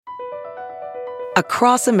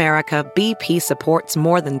Across America, BP supports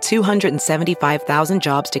more than 275,000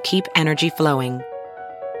 jobs to keep energy flowing.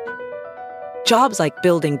 Jobs like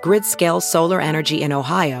building grid-scale solar energy in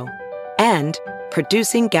Ohio and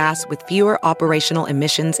producing gas with fewer operational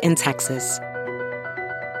emissions in Texas.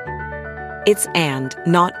 It's and,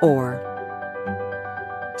 not or.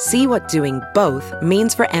 See what doing both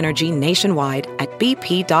means for energy nationwide at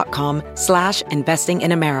bp.com/investing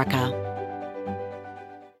in America.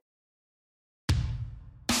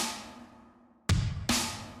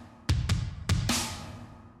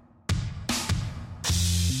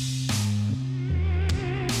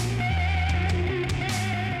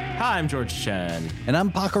 Hi, I'm George Chen. And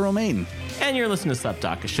I'm Paco Romaine. And you're listening to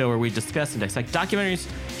SupDoc, a show where we discuss and dissect documentaries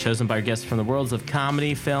chosen by our guests from the worlds of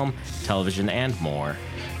comedy, film, television, and more.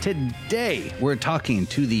 Today, we're talking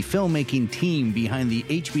to the filmmaking team behind the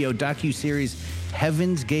HBO docuseries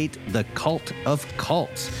Heaven's Gate, The Cult of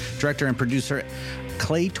Cults. Director and producer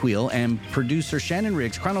Clay Tweel and producer Shannon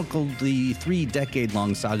Riggs chronicled the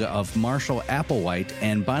 3-decade-long saga of Marshall Applewhite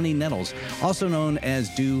and Bonnie Nettles, also known as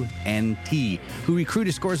Do and T, who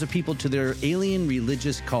recruited scores of people to their alien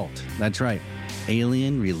religious cult. That's right,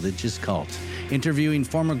 alien religious cult. Interviewing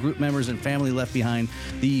former group members and family left behind,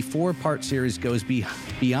 the 4-part series goes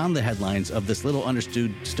beyond the headlines of this little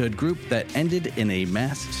understood group that ended in a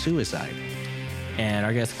mass suicide. And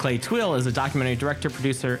our guest, Clay Tweel, is a documentary director,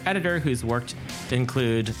 producer, editor whose work to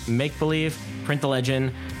include Make Believe, Print the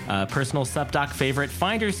Legend, personal SupDoc favorite,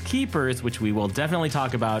 Finders Keepers, which we will definitely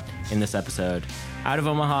talk about in this episode, Out of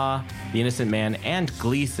Omaha, The Innocent Man, and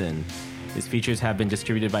Gleason. These features have been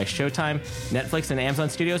distributed by Showtime, Netflix, and Amazon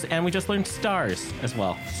Studios, and we just learned Stars as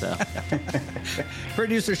well. So,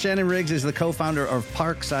 Producer Shannon Riggs is the co-founder of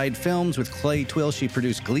Parkside Films. With Clay Tweel, she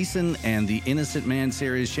produced Gleason and the Innocent Man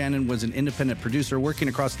series. Shannon was an independent producer working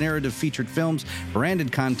across narrative featured films,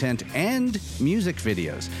 branded content, and music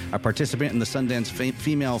videos. A participant in the Sundance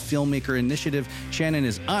Female Filmmaker Initiative, Shannon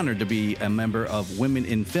is honored to be a member of Women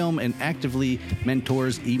in Film and actively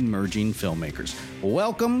mentors emerging filmmakers.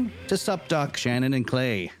 Welcome to SupDoc, Shannon and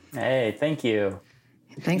Clay. Hey, thank you.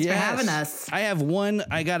 Thanks for having us.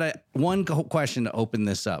 I got one question to open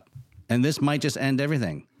this up, and this might just end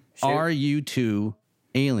everything. Shoot. Are you two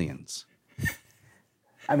aliens?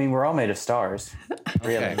 I mean, we're all made of stars,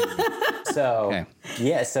 really. Okay. So,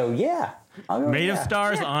 yeah. I'll go with made of yeah.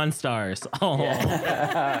 stars on stars. Oh,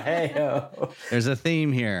 Hey, yo. There's a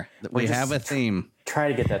theme here. We have a theme. Try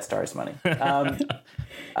to get that stars money.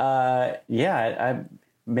 I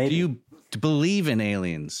maybe. Do you believe in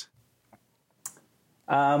aliens?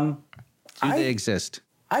 Do they exist?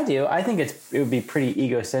 I do. I think it would be pretty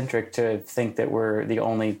egocentric to think that we're the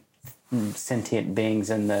only sentient beings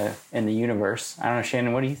in the universe. I don't know,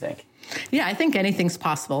 Shannon, what do you think? Yeah, I think anything's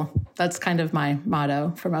possible. That's kind of my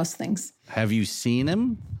motto for most things. Have you seen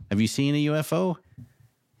them? Have you seen a UFO?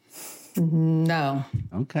 No.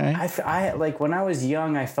 Okay. I like when I was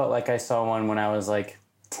young, I felt like I saw one when I was like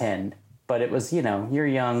 10, but it was, you're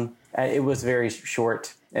young. It was very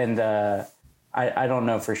short, and I don't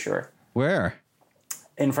know for sure. Where?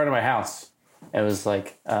 In front of my house. It was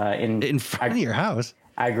like In front of your house?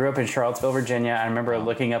 I grew up in Charlottesville, Virginia. I remember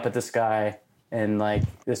looking up at the sky, and like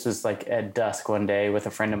this was like at dusk one day with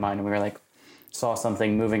a friend of mine, and we were like saw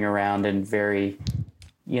something moving around and very,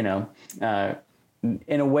 in a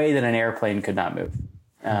way that an airplane could not move.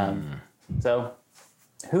 So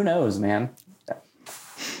who knows, man?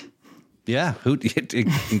 Yeah,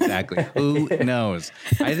 exactly. Who knows?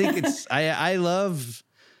 I think it's I love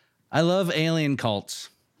alien cults.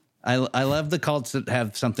 I love the cults that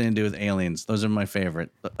have something to do with aliens. Those are my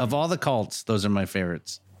favorite. Of all the cults, those are my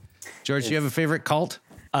favorites. George, do you have a favorite cult?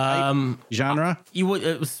 Genre?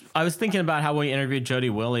 I was thinking about how we interviewed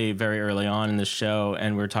Jody Willie very early on in the show,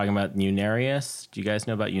 and we were talking about Unarius. Do you guys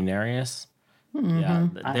know about Unarius? Mm-hmm. Yeah,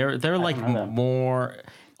 they're like more.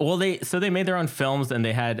 Well, they made their own films, and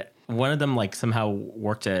they had one of them like somehow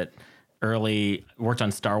worked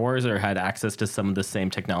on Star Wars or had access to some of the same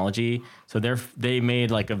technology. So they made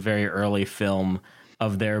like a very early film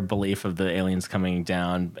of their belief of the aliens coming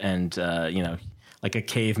down, and like a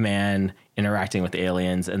caveman interacting with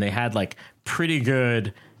aliens, and they had like pretty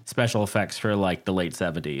good special effects for like the late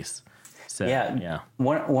 70s. So, yeah.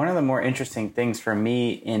 One of the more interesting things for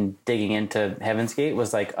me in digging into Heaven's Gate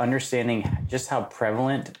was like understanding just how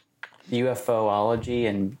prevalent UFOlogy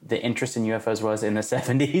and the interest in UFOs was in the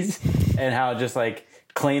 70s, and how just like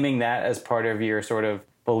claiming that as part of your sort of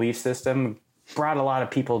belief system brought a lot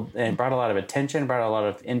of people and brought a lot of attention, brought a lot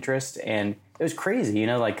of interest, and it was crazy.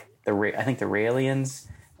 Like I think the Raelians,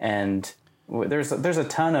 and there's a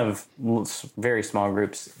ton of very small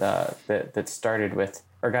groups that started with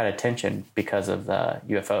got attention because of the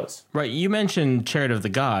UFOs. Right. You mentioned Chariot of the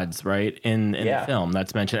Gods, right? In Yeah. the film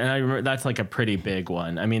that's mentioned. And I remember that's like a pretty big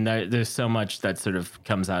one. I mean, there's so much that sort of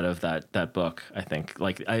comes out of that book, I think.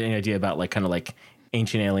 Like an idea about like kind of like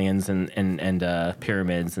ancient aliens and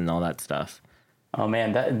pyramids and all that stuff. Oh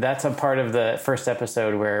man, that's a part of the first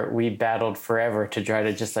episode where we battled forever to try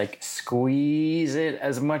to just like squeeze it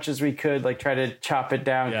as much as we could, like try to chop it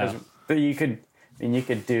down, because you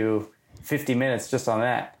could do 50 minutes just on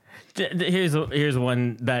that. Here's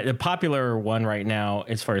one that a popular one right now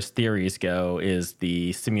as far as theories go is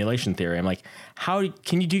the simulation theory. I'm like, how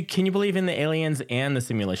can you believe in the aliens and the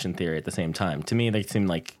simulation theory at the same time? To me, they seem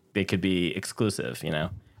like they could be exclusive, you know.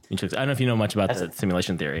 I don't know if you know much about the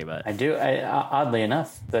simulation theory, but I do. Oddly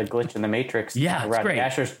enough, the glitch in the Matrix. Yeah, it's great.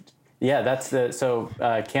 Asher's, that's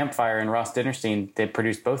Campfire and Ross Dinnerstein, they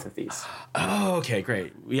produced both of these. Oh, okay,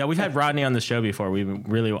 great. Yeah, we've had Rodney on the show before. I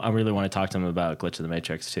really want to talk to him about Glitch in the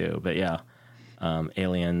Matrix too. But yeah,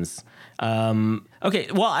 aliens. Okay,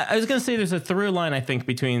 well, I was going to say there's a through line I think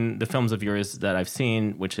between the films of yours that I've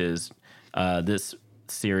seen, which is this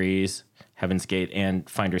series, Heaven's Gate, and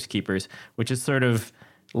Finders Keepers, which is sort of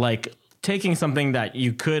like taking something that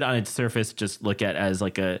you could on its surface just look at as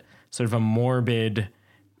like a sort of a morbid,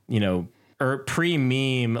 you know, or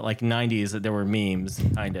pre-meme, like 90s that there were memes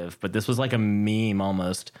kind of, but this was like a meme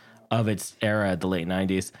almost of its era, the late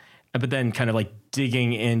 90s. But then kind of like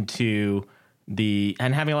digging into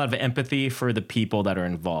and having a lot of empathy for the people that are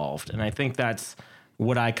involved. And I think that's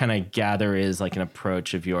what I kind of gather is like an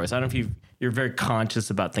approach of yours. I don't know if you're very conscious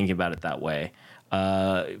about thinking about it that way.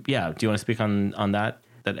 Do you want to speak on that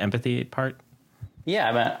empathy part?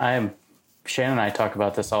 Yeah, Shannon and I talk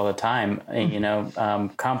about this all the time, you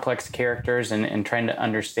know, complex characters and trying to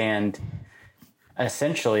understand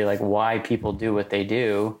essentially like why people do what they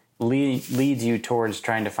do leads you towards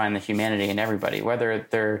trying to find the humanity in everybody, whether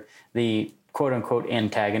they're the quote unquote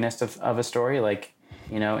antagonist of a story, like,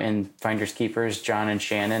 you know, in Finders Keepers, John and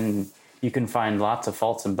Shannon, you can find lots of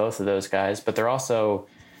faults in both of those guys, but they're also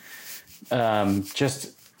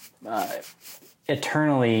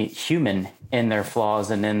eternally human in their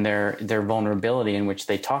flaws and in their vulnerability in which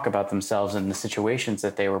they talk about themselves and the situations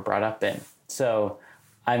that they were brought up in. So,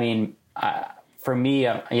 I mean, for me,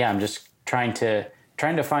 I'm just trying to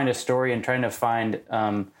find a story and trying to find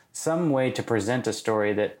some way to present a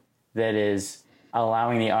story that is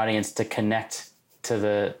allowing the audience to connect to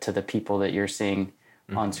the people that you're seeing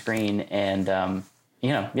on screen, and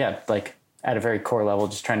like at a very core level,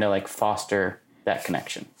 just trying to like foster that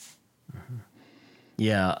connection.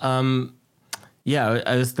 Yeah.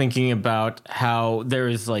 I was thinking about how there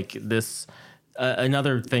is like this,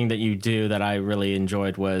 another thing that you do that I really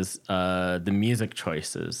enjoyed was the music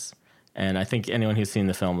choices. And I think anyone who's seen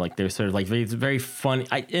the film, like they're sort of like very funny.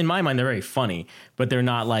 In my mind, they're very funny, but they're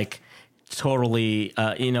not like totally,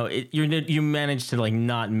 you manage to like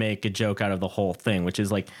not make a joke out of the whole thing, which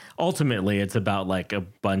is like ultimately it's about like a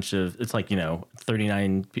bunch of, it's like,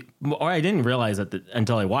 39 or I didn't realize that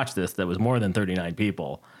until I watched this, that was more than 39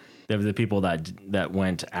 people. They were the people that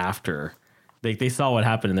went after. They saw what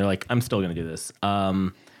happened and they're like, I'm still going to do this.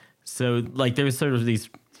 So like there was sort of these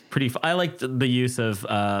I liked the use of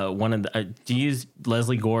one of the, do you use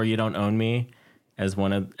Leslie Gore, You Don't Own Me as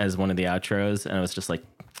one of the outros? And I was just like,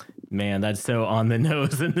 man, that's so on the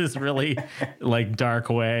nose in this really like dark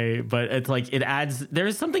way. But it's like, it adds,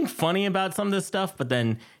 there's something funny about some of this stuff, but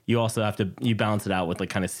then you also have to, you balance it out with like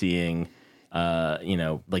kind of seeing,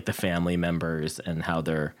 like the family members and how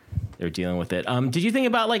they're dealing with it. Did you think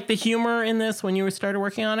about like the humor in this when you started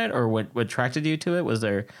working on it, or what attracted you to it? Was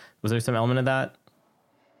there some element of that?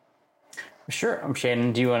 Sure.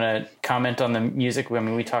 Shannon, do you want to comment on the music? I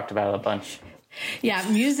mean, we talked about it a bunch. Yeah,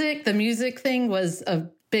 the music thing was a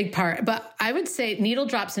big part, but I would say needle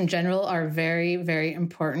drops in general are very, very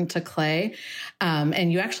important to Clay.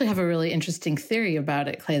 And you actually have a really interesting theory about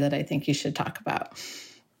it, Clay, that I think you should talk about.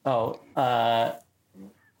 Sure. I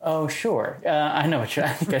think I know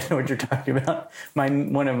what you're talking about.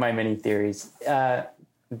 One of my many theories, that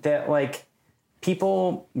like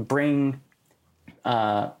people bring,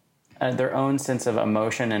 their own sense of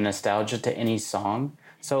emotion and nostalgia to any song.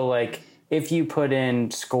 So like if you put in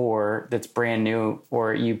score that's brand new,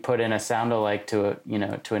 or you put in a sound alike to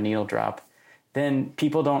a needle drop, then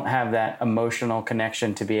people don't have that emotional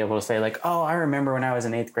connection to be able to say like, oh, I remember when I was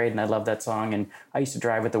in 8th grade and I loved that song and I used to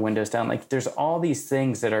drive with the windows down. Like there's all these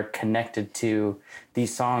things that are connected to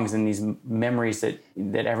these songs and these memories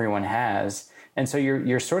that everyone has. And so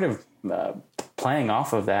you're sort of playing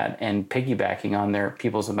off of that and piggybacking on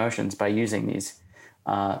people's emotions by using these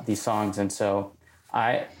songs. And so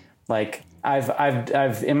I like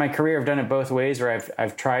I've in my career, I've done it both ways, where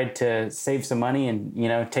I've tried to save some money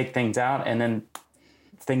and, take things out, and then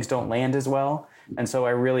things don't land as well. And so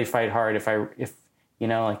I really fight hard if I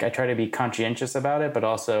try to be conscientious about it, but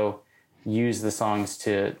also use the songs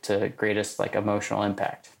to greatest like emotional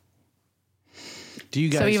impact. Do you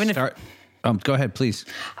guys go ahead, please.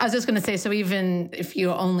 I was just going to say, so even if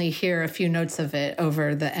you only hear a few notes of it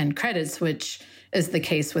over the end credits, which is the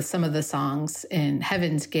case with some of the songs in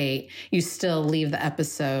Heaven's Gate, you still leave the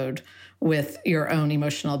episode with your own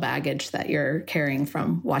emotional baggage that you're carrying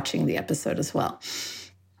from watching the episode as well.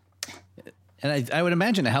 And I would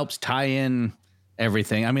imagine it helps tie in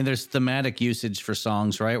everything. I mean, there's thematic usage for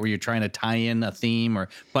songs, right? Where you're trying to tie in a theme or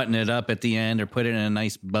button it up at the end or put it in a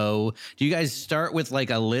nice bow. Do you guys start with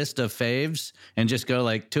like a list of faves and just go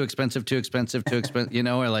like too expensive,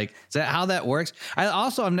 or like, is that how that works?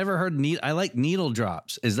 I've never heard I like needle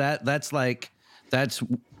drops. That's like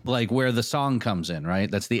where the song comes in,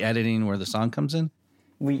 right? That's the editing where the song comes in.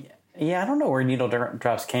 I don't know where needle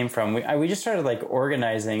drops came from. We just started like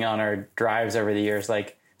organizing on our drives over the years,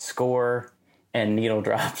 like score and needle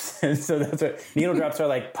drops. And so that's what needle drops are,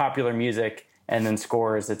 like popular music, and then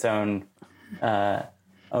score is its own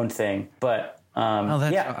thing. But I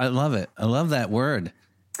love it. I love that word,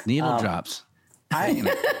 needle drops. I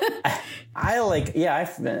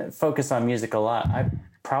focus on music a lot. I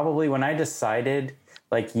probably, when I decided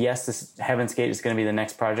like, yes, this Heaven's Gate is going to be the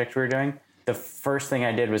next project we're doing, the first thing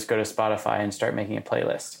I did was go to Spotify and start making a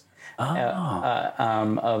playlist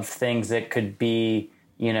of things that could be,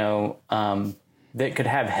 that could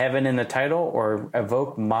have heaven in the title or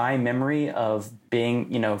evoke my memory of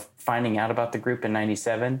being, finding out about the group in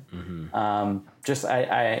 97.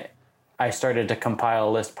 Mm-hmm. I started to compile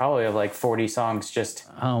a list probably of like 40 songs just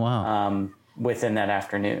within that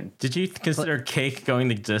afternoon. Did you consider Cake Going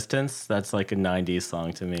the Distance? That's like a 90s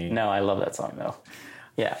song to me. No, I love that song though.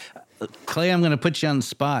 Yeah. Clay, I'm going to put you on the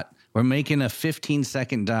spot. We're making a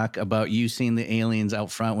 15-second doc about you seeing the aliens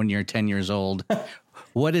out front when you're 10 years old.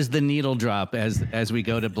 What is the needle drop as we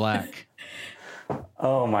go to black?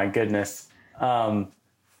 Oh, my goodness. 10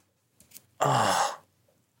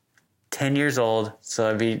 years old, so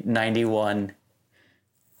I'd be 91.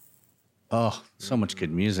 Oh, so much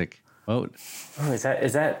good music. Oh,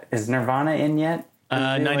 is Nirvana in yet?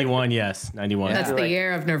 91, yes. 91. That's the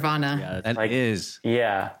year of Nirvana. Yeah, that is.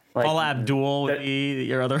 Yeah. Like, Paul Abdul would be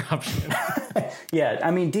your other option. Yeah,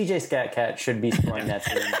 I mean, DJ Scat Cat should be scoring that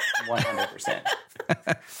team 100%.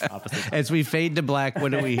 As we fade to black,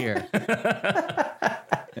 what do we hear?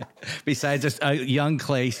 Besides just a young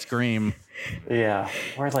Clay scream. Yeah,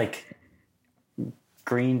 or like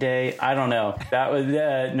Green Day. I don't know. That was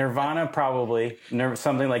Nirvana, probably.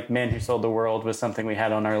 Something like Man Who Sold the World was something we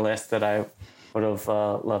had on our list that I would have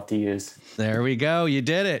loved to use. There we go. You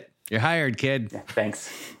did it. You're hired, kid. Yeah,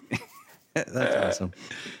 thanks. That's awesome.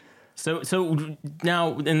 So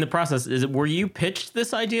now in the process, were you pitched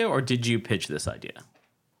this idea or did you pitch this idea?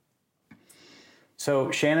 So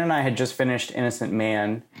Shannon and I had just finished Innocent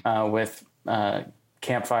Man with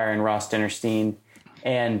Campfire and Ross Dinnerstein.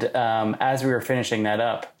 And as we were finishing that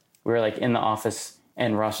up, we were like in the office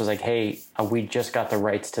and Ross was like, hey, we just got the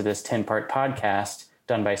rights to this 10-part podcast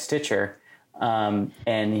done by Stitcher. And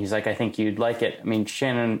he's like, I think you'd like it. I mean,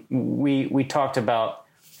 Shannon, we talked about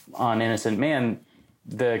on Innocent Man,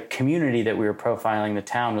 the community that we were profiling, the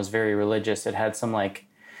town was very religious. It had some like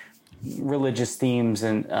religious themes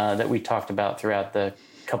and that we talked about throughout the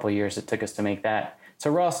couple of years it took us to make that. So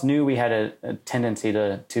Ross knew we had a tendency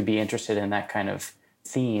to be interested in that kind of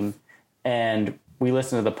theme. And we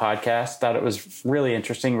listened to the podcast, thought it was really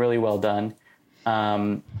interesting, really well done.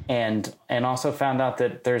 And also found out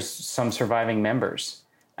that there's some surviving members.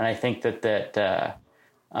 And I think that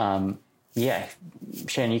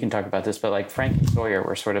Shannon, you can talk about this, but like Frank and Sawyer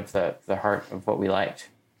were sort of the heart of what we liked.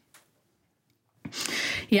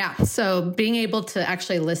 Yeah. So being able to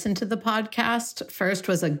actually listen to the podcast first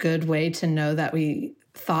was a good way to know that we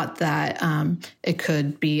thought that it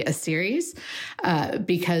could be a series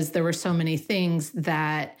because there were so many things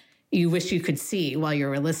that you wish you could see while you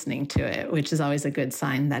were listening to it, which is always a good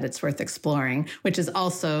sign that it's worth exploring, which is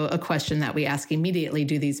also a question that we ask immediately.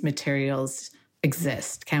 Do these materials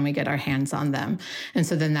exist? Can we get our hands on them? And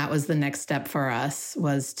so then that was the next step for us,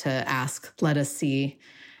 was to ask, let us see,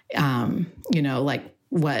 like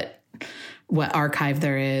what archive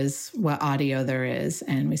there is, what audio there is.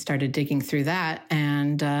 And we started digging through that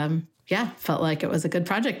and felt like it was a good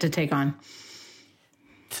project to take on.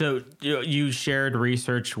 So you shared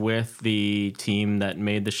research with the team that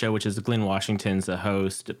made the show, which is Glenn Washington's the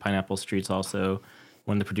host. Pineapple Street's also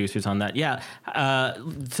one of the producers on that. Yeah.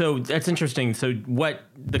 So that's interesting. So what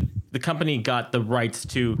the company got the rights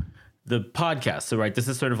to the podcast. So, right, this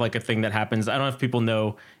is sort of like a thing that happens. I don't know if people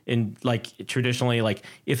know in like traditionally, like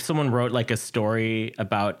if someone wrote like a story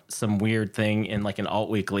about some weird thing in like an alt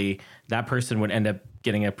weekly, that person would end up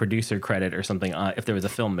getting a producer credit or something if there was a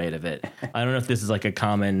film made of it. I don't know if this is like a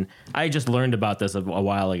common, I just learned about this a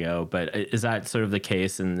while ago, but is that sort of the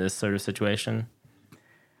case in this sort of situation?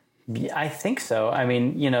 I think so. I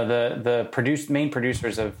mean, you know, the main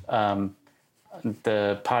producers of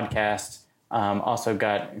the podcast also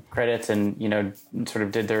got credits and, you know, sort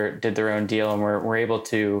of did their own deal, and were able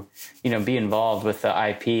to, you know, be involved with the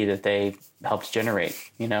IP that they helped generate,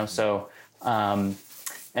 you know. So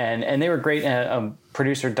and they were great.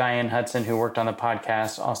 Producer Diane Hudson, who worked on the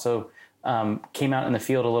podcast, also came out in the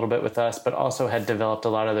field a little bit with us, but also had developed a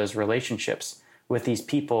lot of those relationships with these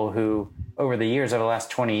people who over the last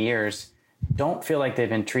 20 years don't feel like they've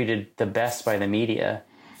been treated the best by the media,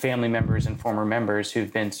 family members and former members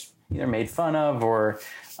who've been either made fun of or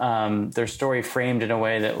their story framed in a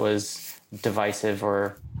way that was divisive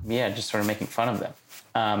or, just sort of making fun of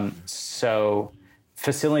them. So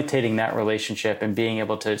facilitating that relationship and being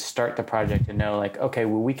able to start the project and know like, okay,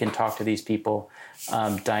 well, we can talk to these people.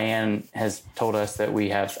 Diane has told us that we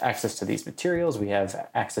have access to these materials. We have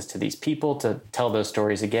access to these people to tell those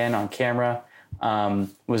stories again on camera,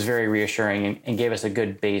 was very reassuring and gave us a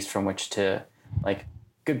good base from which to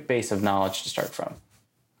good base of knowledge to start from.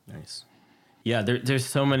 Nice. Yeah, there's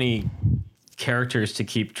so many characters to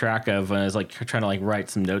keep track of. When I was like trying to like write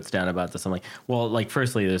some notes down about this, I'm like, well, like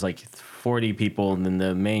firstly, there's like 40 people and then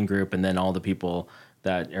the main group, and then all the people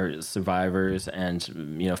that are survivors and,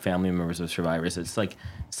 you know, family members of survivors. It's like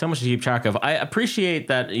so much to keep track of. I appreciate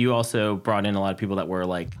that you also brought in a lot of people that were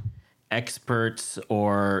like experts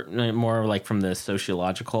or more like from the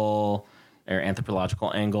sociological or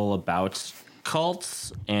anthropological angle about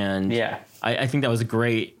cults. And I think that was a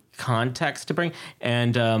great context to bring.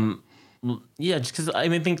 And just because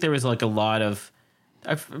I think there was like a lot of,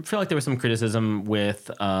 I feel like there was some criticism with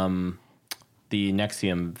the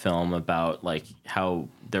NXIVM film about like how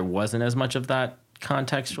there wasn't as much of that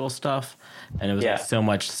contextual stuff, and it was like so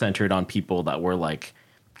much centered on people that were like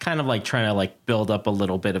kind of like trying to like build up a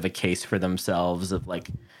little bit of a case for themselves of like,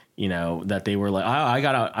 you know, that they were like,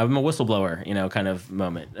 I'm a whistleblower, you know, kind of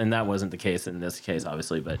moment. And that wasn't the case in this case,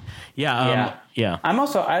 obviously. But I'm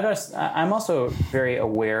also very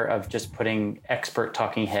aware of just putting expert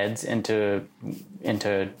talking heads into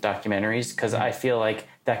documentaries, because I feel like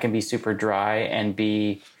that can be super dry and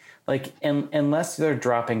be like, unless they're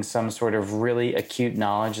dropping some sort of really acute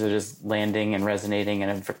knowledge that is landing and resonating in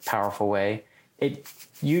a powerful way, it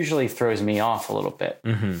usually throws me off a little bit.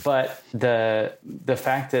 Mm-hmm. But the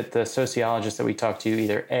fact that the sociologists that we talked to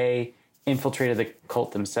either A, infiltrated the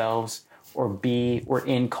cult themselves, or B, were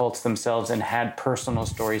in cults themselves and had personal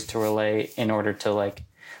stories to relay in order to like,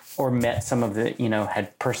 or met some of the, you know,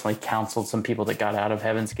 had personally counseled some people that got out of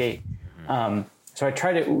Heaven's Gate. Mm-hmm. So I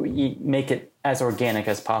try to make it as organic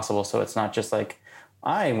as possible. So it's not just like,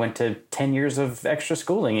 I went to 10 years of extra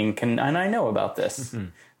schooling and I know about this.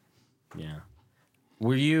 Mm-hmm. Yeah.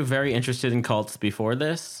 Were you very interested in cults before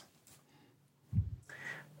this?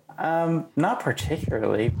 Not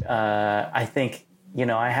particularly. I think, you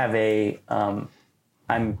know, I have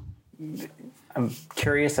I'm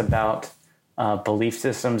curious about belief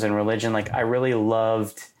systems and religion. Like I really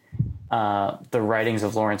loved the writings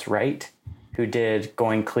of Lawrence Wright, who did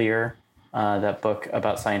Going Clear, that book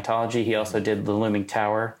about Scientology. He also did The Looming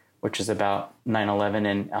Tower, which is about 9/11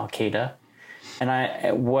 and Al-Qaeda. And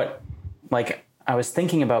I was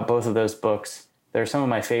thinking about both of those books. They're some of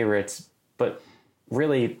my favorites, but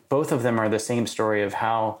really both of them are the same story of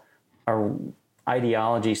how our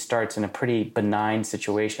ideology starts in a pretty benign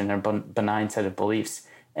situation, a benign set of beliefs,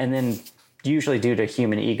 and then usually due to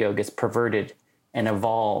human ego gets perverted and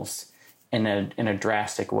evolves in a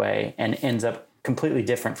drastic way and ends up completely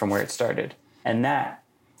different from where it started. And that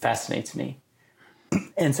fascinates me.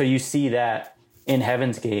 And so you see that in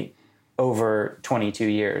Heaven's Gate over 22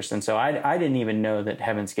 years. And so I didn't even know that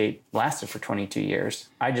Heaven's Gate lasted for 22 years.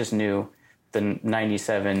 I just knew the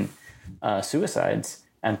 97 suicides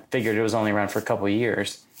and figured it was only around for a couple of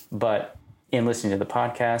years. But in listening to the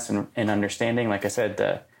podcast and understanding, like I said,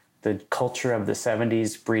 the culture of the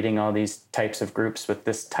 70s, breeding all these types of groups with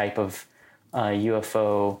this type of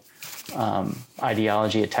UFO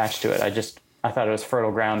ideology attached to it, I thought it was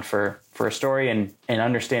fertile ground for a story and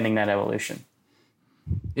understanding that evolution.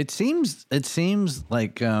 It seems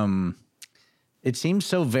like it seems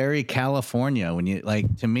so very California when you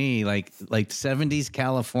like, to me, like 70s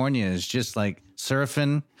California is just like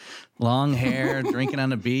surfing, long hair, drinking on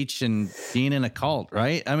the beach, and being in a cult,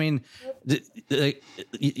 right? I mean,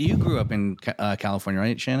 you grew up in California,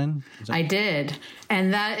 right, Shannon? I did.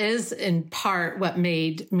 And that is in part what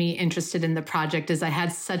made me interested in the project is I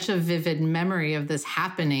had such a vivid memory of this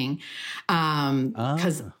happening.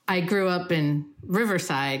 Because I grew up in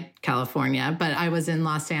Riverside, California, but I was in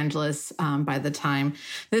Los Angeles by the time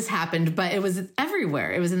this happened. But it was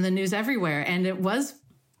everywhere. It was in the news everywhere. And it was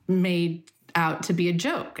made out to be a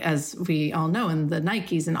joke, as we all know, and the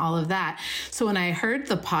Nikes and all of that. So when I heard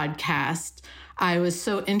the podcast, I was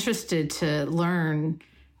so interested to learn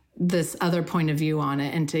this other point of view on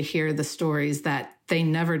it and to hear the stories that they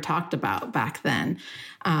never talked about back then.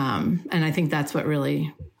 And I think that's what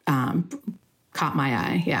really caught my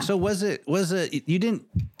eye. Yeah. So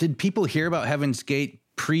did people hear about Heaven's Gate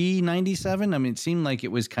pre-97? I mean, it seemed like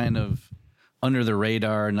it was kind of under the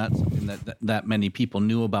radar, not something that many people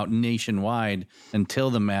knew about nationwide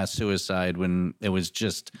until the mass suicide, when it was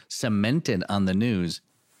just cemented on the news.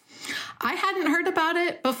 I hadn't heard about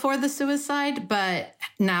it before the suicide, but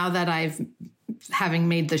now that having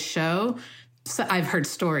made the show, so I've heard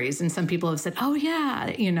stories, and some people have said, oh yeah,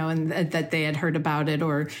 and that they had heard about it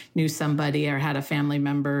or knew somebody or had a family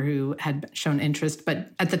member who had shown interest. But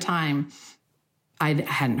at the time, I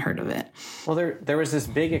hadn't heard of it. Well, there was this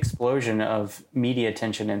big explosion of media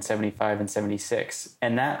attention in 75 and 76.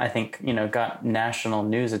 And that, I think, got national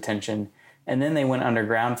news attention. And then they went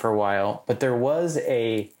underground for a while. But there was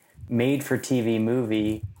a made-for-TV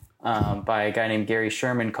movie by a guy named Gary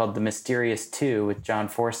Sherman called The Mysterious Two with John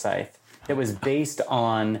Forsythe. It was based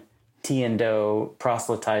on T&O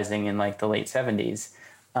proselytizing in like the late 70s.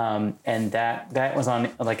 And that was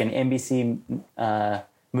on like an NBC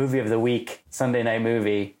movie of the week, Sunday night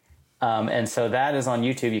movie. And so that is on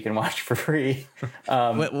YouTube. You can watch for free.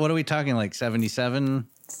 What are we talking, like 77?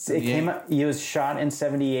 It was shot in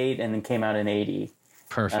 78 and then came out in 80.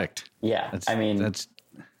 Perfect.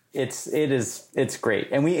 It's great.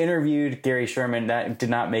 And we interviewed Gary Sherman. That did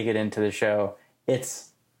not make it into the show.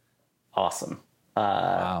 It's awesome.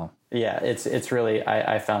 Wow. Yeah, it's really,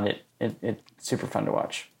 I found it super fun to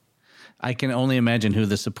watch. I can only imagine who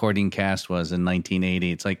the supporting cast was in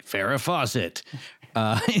 1980. It's like Farrah Fawcett,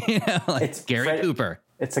 it's Gary Cooper.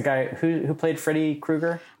 It's a guy who played Freddy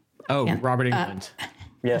Krueger. Oh, yeah. Robert Englund.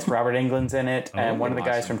 Yes, Robert Englund's in it, and one of the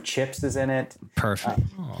guys from Chips is in it. Perfect.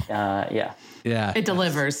 Yeah. It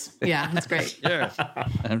delivers. Yeah, that's great. Yeah,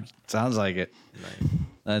 sounds like it. Nice.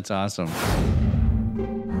 That's awesome.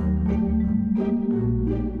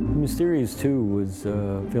 Mysterious 2 was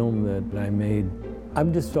a film that I made.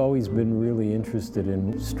 I've just always been really interested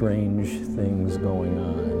in strange things going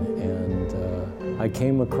on, and I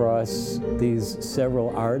came across these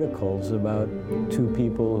several articles about two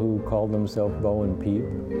people who called themselves Bo and Peep,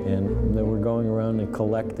 and they were going around and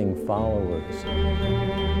collecting followers.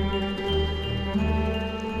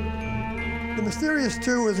 The Mysterious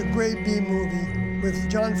 2 was a great B movie with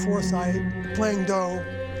John Forsythe playing Doe,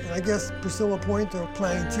 and I guess Priscilla Pointer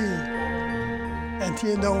playing T. And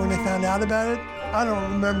T&O, when they found out about it, I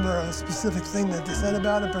don't remember a specific thing that they said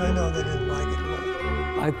about it, but I know they didn't like it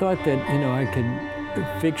really. I thought that, I could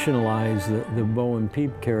fictionalize the Bo and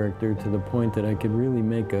Peep character to the point that I could really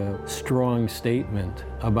make a strong statement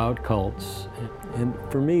about cults. And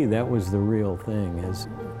for me, that was the real thing, is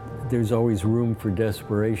there's always room for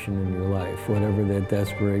desperation in your life, whatever that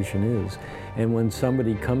desperation is. And when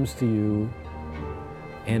somebody comes to you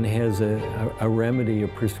and has a remedy, a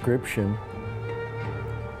prescription,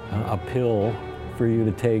 a pill for you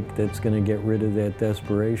to take that's going to get rid of that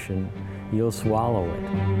desperation, you'll swallow it.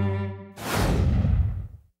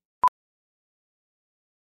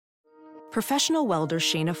 Professional welder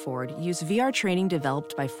Shayna Ford used VR training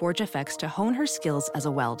developed by ForgeFX to hone her skills as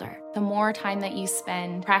a welder. The more time that you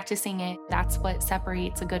spend practicing it, that's what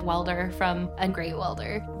separates a good welder from a great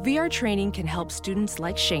welder. VR training can help students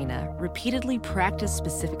like Shayna repeatedly practice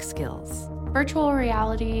specific skills. Virtual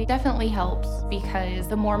reality definitely helps because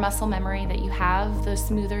the more muscle memory that you have, the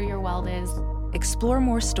smoother your weld is. Explore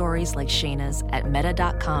more stories like Shayna's at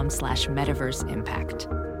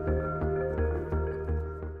meta.com/metaverseimpact.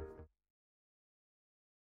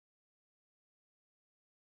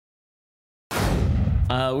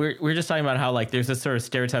 We're just talking about how like there's this sort of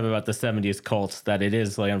stereotype about the 70s cults that it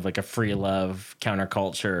is like a free love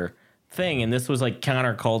counterculture thing, and this was like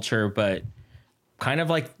counterculture, but kind of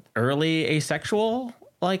like early asexual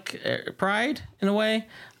pride in a way.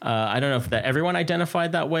 I don't know if that everyone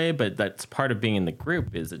identified that way, but that's part of being in the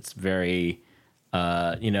group is it's very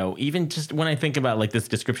Even just when I think about like this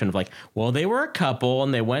description of like, well, they were a couple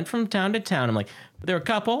and they went from town to town. I'm like, but they were a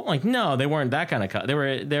couple? Like, no, they weren't that kind of couple. They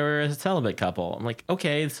were a celibate couple. I'm like,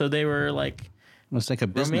 okay, so they were like, it was like a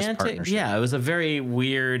business romantic partnership. Yeah, it was a very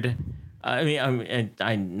weird.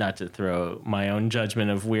 I not to throw my own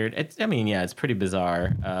judgment of weird. It's pretty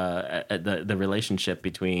bizarre. The relationship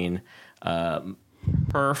between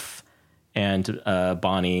Perf and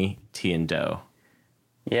Bonnie, T, and Doe.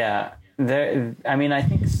 Yeah. I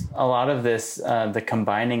think a lot of this, the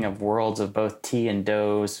combining of worlds of both T and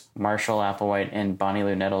Doe's, Marshall Applewhite and Bonnie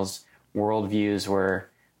Lou Nettles' worldviews were,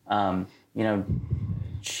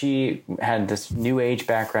 she had this new age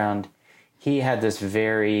background. He had this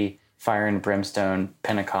very fire and brimstone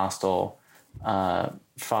Pentecostal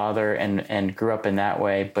father and grew up in that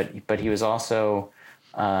way. But he was also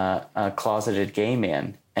a closeted gay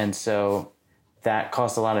man. And so that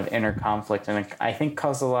caused a lot of inner conflict. And I think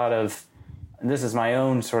caused a lot of, this is my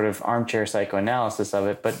own sort of armchair psychoanalysis of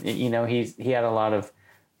it, but he had a lot of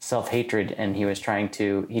self-hatred and he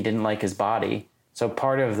didn't like his body. So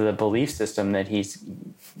part of the belief system that he's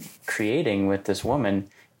creating with this woman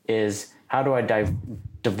is, how do I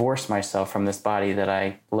divorce myself from this body that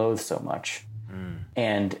I loathe so much?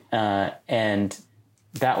 And that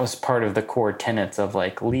was part of the core tenets of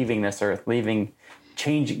like leaving this earth,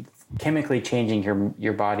 chemically changing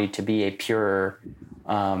your body to be a pure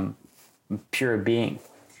being.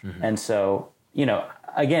 Mm-hmm. And so,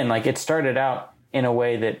 again, like it started out in a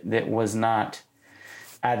way that was not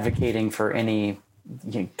advocating for any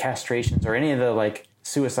castrations or any of the like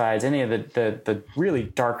suicides, any of the really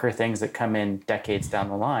darker things that come in decades down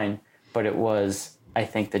the line. But it was, I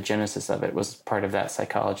think the genesis of it was part of that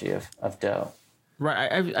psychology of Doe.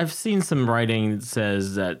 Right. I've seen some writing that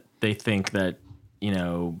says that they think that,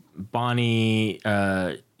 Bonnie,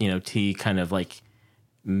 T kind of like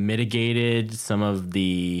mitigated some of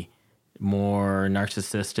the more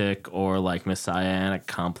narcissistic or like messianic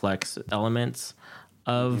complex elements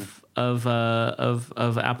of Applewhite.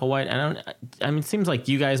 It seems like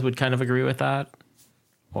you guys would kind of agree with that,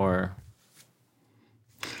 or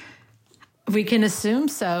we can assume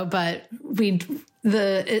so, but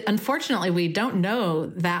unfortunately we don't know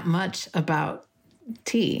that much about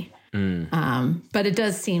T. But it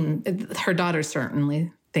does seem her daughter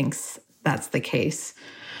certainly thinks that's the case.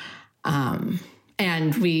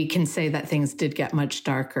 And we can say that things did get much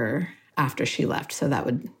darker after she left. So that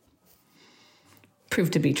would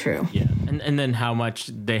prove to be true. Yeah. And then how much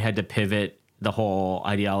they had to pivot the whole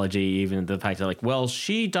ideology, even the fact that like, well,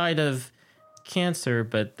 she died of cancer,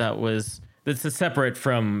 but that's separate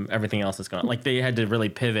from everything else that's going on. Like they had to really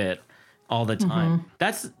pivot all the time. Mm-hmm.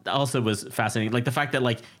 That's also was fascinating. Like the fact that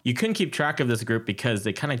like you couldn't keep track of this group because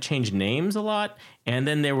they kind of changed names a lot. And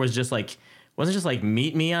then there was just like, wasn't it just like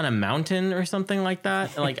meet me on a mountain or something like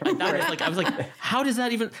that? And like, I was like, how does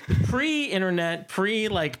that even pre-internet,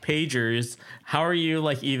 like pagers, how are you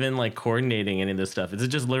like even like coordinating any of this stuff? Is it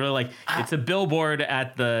just literally like, it's a billboard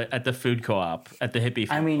at the food co-op, at the hippie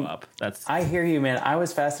food co-op? I hear you, man. I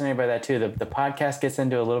was fascinated by that too. The podcast gets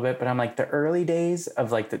into a little bit, but I'm like the early days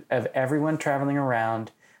of like of everyone traveling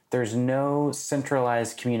around, there's no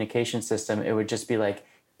centralized communication system. It would just be like,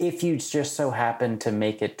 if you just so happen to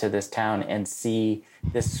make it to this town and see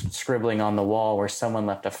this scribbling on the wall where someone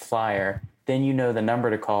left a flyer, then you know the number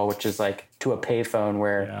to call, which is like to a payphone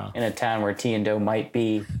where in a town where T and Doe might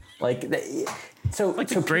be. Like, so like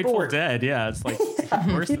the Grateful Dead, yeah. It's like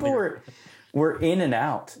people were in and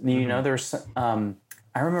out. You know, there's. I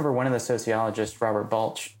remember one of the sociologists, Robert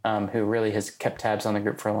Balch, who really has kept tabs on the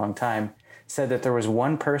group for a long time, said that there was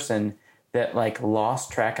one person that like lost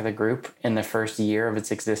track of the group in the first year of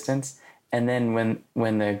its existence. And then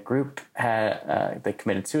when the group had, they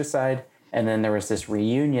committed suicide, and then there was this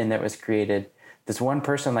reunion that was created, this one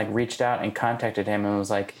person like reached out and contacted him and was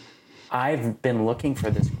like, I've been looking for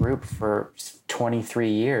this group for 23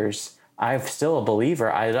 years. I'm still a believer.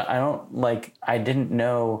 I don't like, I didn't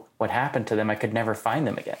know what happened to them. I could never find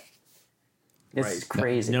them again. It's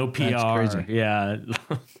crazy. No PR. Yeah.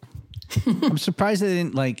 I'm surprised they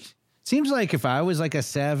didn't like, seems like if I was like a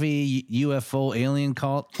savvy UFO alien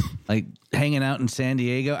cult, like hanging out in San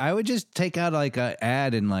Diego, I would just take out like an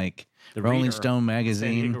ad in like the Rolling Reader. Stone magazine,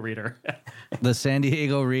 San Diego Reader. The San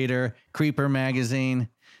Diego Reader, Creeper magazine,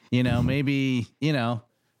 maybe, I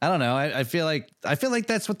don't know. I feel like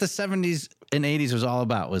that's what the 70s and 80s was all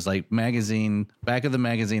about, was like back of the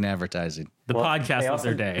magazine advertising. The podcast of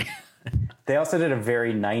their day. They also did a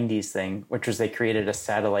very 90s thing, which was they created a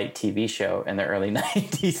satellite TV show in the early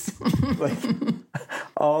 90s. Like,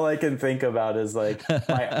 all I can think about is like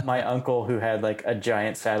my uncle who had like a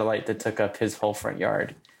giant satellite that took up his whole front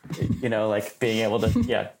yard. like being able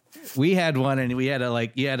to, We had one, and we had to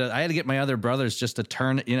I had to get my other brothers just to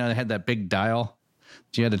turn it. They had that big dial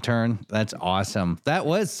you had to turn. That's awesome. That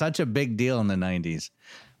was such a big deal in the 90s.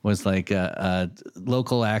 Was like a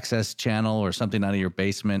local access channel or something out of your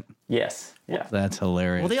basement. Yes. Yeah. That's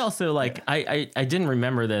hilarious. Well, they also I didn't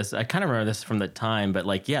remember this. I kind of remember this from the time, but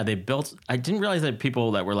they built, I didn't realize that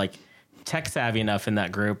people that were like tech savvy enough in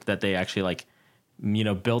that group that they actually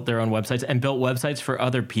built their own websites and built websites for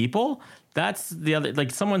other people. That's the other,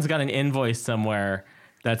 someone's got an invoice somewhere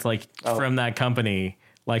that's from that company,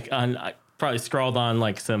 I probably scrawled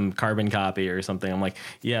on some carbon copy or something. I'm like,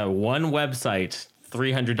 yeah, one website,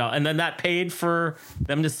 $300, and then that paid for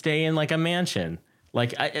them to stay in a mansion.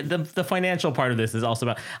 The financial part of this is also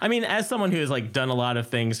about, as someone who has done a lot of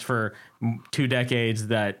things for 2 decades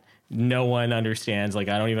that no one understands, I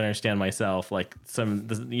don't even understand myself. We're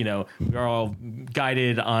all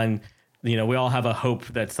guided on, we all have a hope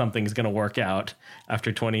that something's going to work out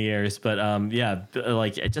after 20 years. But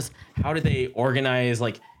just how did they organize?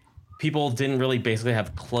 People didn't really basically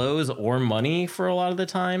have clothes or money for a lot of the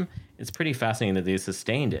time. It's pretty fascinating that they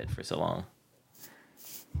sustained it for so long.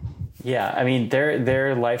 Yeah,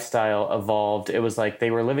 their lifestyle evolved. It was they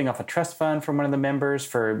were living off a trust fund from one of the members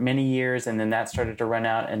for many years, and then that started to run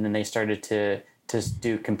out, and then they started to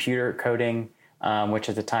do computer coding, which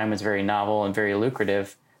at the time was very novel and very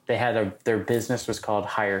lucrative. They had their business was called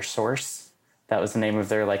Higher Source. That was the name of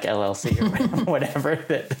their LLC or whatever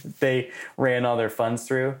that they ran all their funds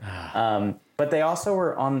through. But they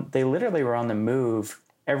also they literally were on the move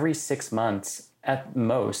every 6 months at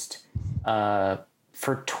most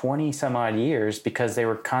for 20 some odd years, because they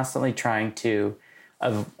were constantly trying to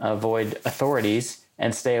avoid authorities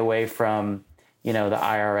and stay away from, the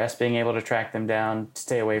IRS being able to track them down,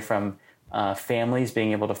 stay away from families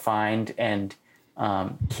being able to find and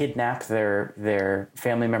kidnap their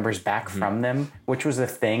family members back from them, which was a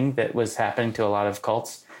thing that was happening to a lot of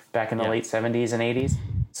cults back in the late 70s and 80s.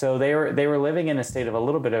 So they were living in a state of a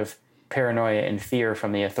little bit of paranoia and fear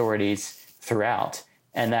from the authorities throughout,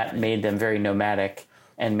 and that made them very nomadic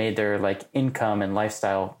and made their income and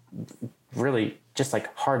lifestyle really just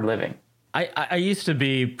hard living. I used to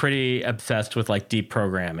be pretty obsessed with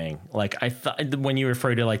deprogramming. I thought when you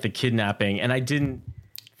refer to the kidnapping, and I didn't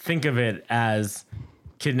think of it as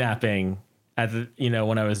kidnapping at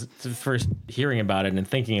when I was first hearing about it and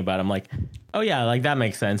thinking about it. I'm like, oh yeah, that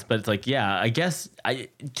makes sense. But it's yeah, I guess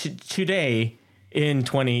today in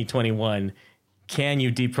 2021, can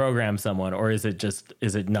you deprogram someone, or is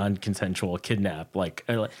it non-consensual kidnap?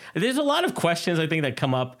 There's a lot of questions I think that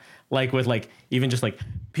come up with even just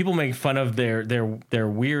people make fun of their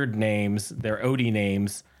weird names, their OD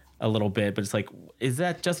names a little bit, but it's is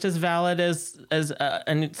that just as valid as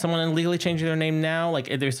and someone illegally changing their name now?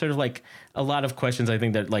 There's sort of a lot of questions I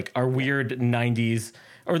think that are weird 90s,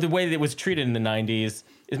 or the way that it was treated in the 90s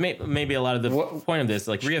is maybe a lot of the point of this,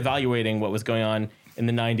 reevaluating what was going on in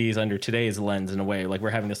the 90s under today's lens in a way. We're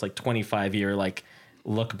having this 25-year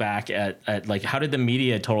look back at how did the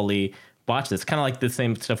media totally botch this? Kind of the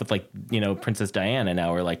same stuff with Princess Diana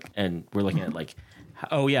now. And we're looking at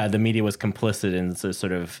oh yeah, the media was complicit in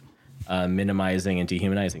sort of minimizing and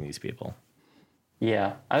dehumanizing these people.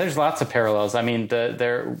 Yeah, there's lots of parallels.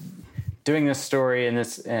 They're doing this story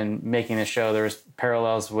and making this show. There's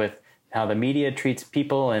parallels with how the media treats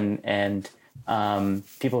people and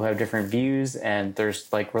people who have different views, and there's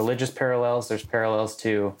religious parallels. There's parallels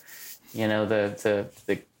to,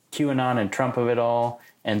 the QAnon and Trump of it all,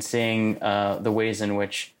 and seeing the ways in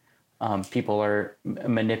which people are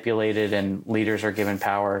manipulated and leaders are given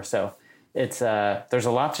power. So it's there's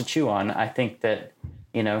a lot to chew on. I think that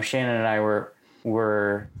Shannon and I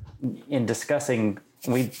were in discussing.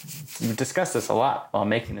 We discussed this a lot while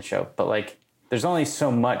making the show, but there's only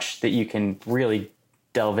so much that you can really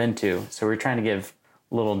delve into. So we're trying to give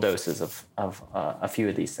little doses of a few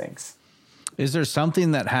of these things. Is there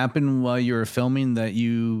something that happened while you were filming that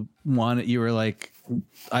you were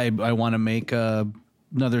I want to make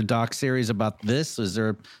another doc series about this? Is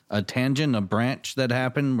there a tangent, a branch that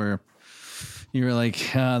happened where you were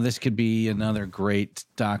this could be another great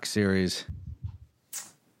doc series?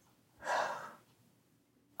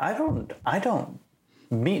 I don't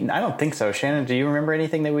think so. Shannon, do you remember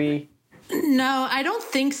anything that we... No, I don't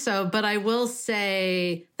think so. But I will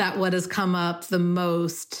say that what has come up the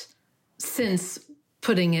most since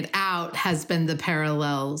putting it out has been the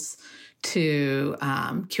parallels to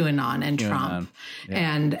QAnon and Trump,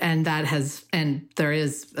 and that has, and there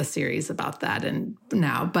is a series about that and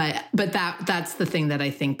now, but that's the thing that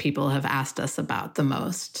I think people have asked us about the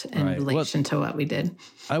most in relation to what we did.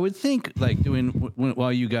 I would think like doing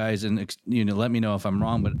while you guys, and let me know if I'm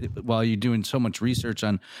wrong, but while you're doing so much research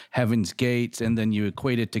on Heaven's Gates and then you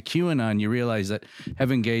equate it to QAnon, you realize that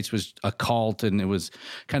Heaven's Gates was a cult and it was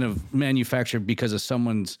kind of manufactured because of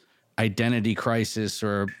someone's identity crisis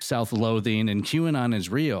or self-loathing, and QAnon is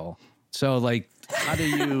real. So like, how do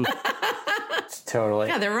you totally?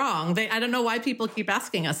 Yeah, they're wrong. I don't know why people keep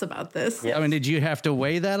asking us about this. Yep. I mean, did you have to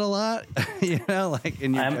weigh that a lot? Like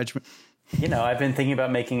in your judgment? I've been thinking about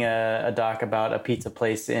making a doc about a pizza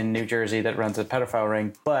place in New Jersey that runs a pedophile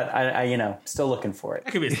ring, but I still looking for it.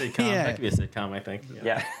 That could be a sitcom. Yeah. That could be a sitcom, I think.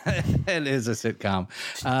 Yeah. It is a sitcom.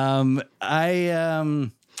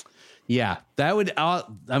 Yeah, that would,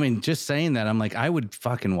 just saying that, I'm like, I would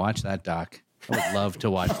fucking watch that doc. I would love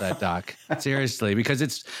to watch that doc. Seriously,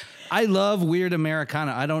 because I love weird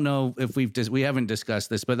Americana. I don't know if we haven't discussed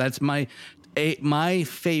this, but that's my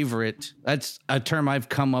favorite. That's a term I've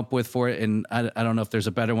come up with for it, and I don't know if there's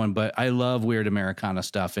a better one, but I love weird Americana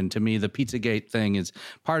stuff. And to me, the Pizzagate thing is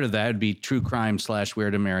part of that. It'd be true crime /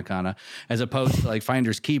 weird Americana, as opposed to like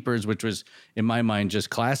Finders Keepers, which was in my mind just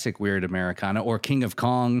classic weird Americana, or King of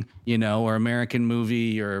Kong, or American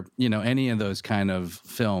Movie, or any of those kind of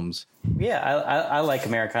films. Yeah, I like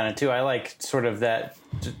Americana too. I like sort of that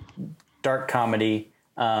dark comedy.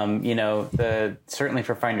 Certainly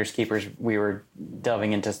for Finders Keepers, we were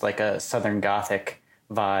delving into like a Southern Gothic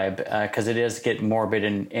vibe, because it does get morbid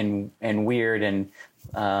and weird. And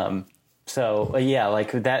like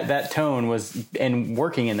that tone was, and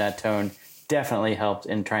working in that tone definitely helped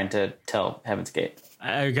in trying to tell Heaven's Gate.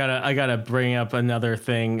 I gotta bring up another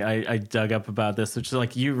thing I dug up about this, which is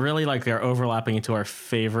like you really like are overlapping into our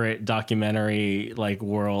favorite documentary like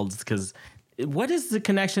worlds, because what is the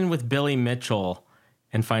connection with Billy Mitchell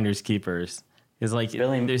and Finders Keepers? Is like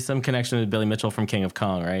there's some connection with Billy Mitchell from King of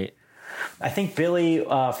Kong, right? I think Billy,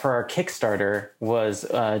 for our Kickstarter, was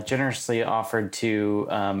generously offered to,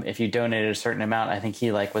 if you donated a certain amount, I think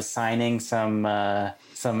he was signing some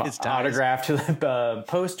autographed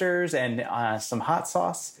posters and some hot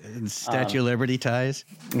sauce. And Statue of Liberty ties.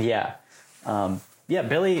 Yeah.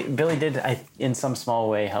 Billy did, in some small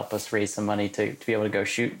way, help us raise some money to be able to go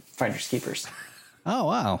shoot Finders Keepers. Oh,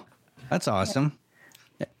 wow. That's awesome.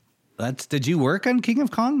 Did you work on King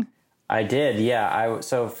of Kong? I did, yeah.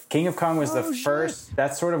 So King of Kong was the first.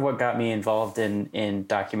 That's sort of what got me involved in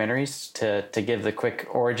documentaries. To give the quick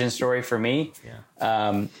origin story for me,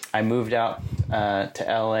 I moved out to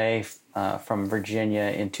L.A. From Virginia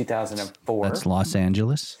in 2004. That's Los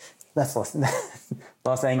Angeles. That's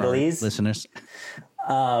Los Angeles. Listeners.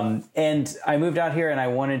 And I moved out here, and I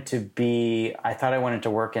thought I wanted to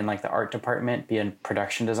work in like the art department, be a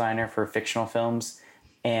production designer for fictional films.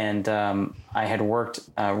 And I had worked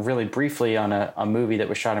really briefly on a movie that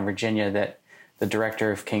was shot in Virginia that the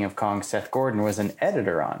director of King of Kong, Seth Gordon, was an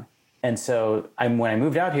editor on. And so when I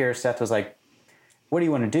moved out here, Seth was like, "What do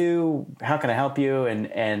you want to do? How can I help you?"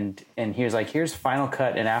 And he was like, "Here's Final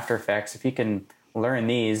Cut and After Effects. If you can learn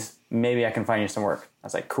these, maybe I can find you some work." I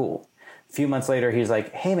was like, "Cool." A few months later, he's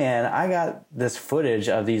like, "Hey man, I got this footage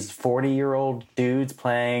of these 40-year-old dudes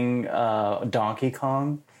playing Donkey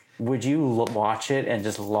Kong. Would you watch it and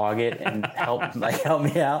just log it and help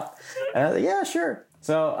me out?" And I was like, "Yeah, sure."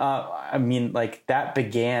 So, that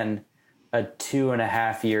began a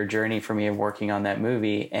 2.5-year journey for me of working on that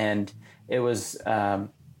movie. And it was,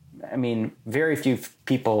 very few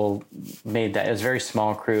people made that. It was a very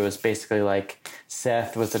small crew. It was basically like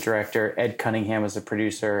Seth was the director, Ed Cunningham was the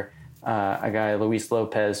producer, a guy, Luis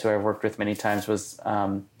Lopez, who I've worked with many times, was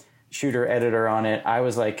shooter, editor on it. I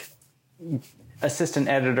was like assistant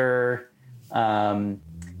editor.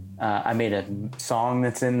 I made a song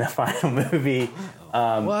that's in the final movie.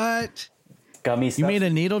 What? You made a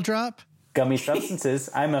needle drop? Gummy Substances.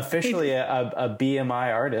 I'm officially a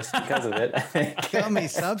BMI artist because of it, I think. Gummy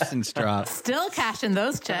Substance drop. Still cashing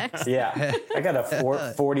those checks. Yeah. I got a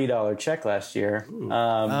 $40 check last year.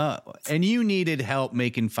 And you needed help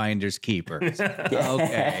making Finders Keepers.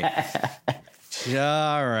 Okay.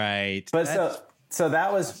 All right. But so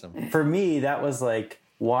that was, awesome. For me, that was like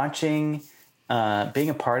watching, being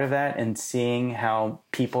a part of that and seeing how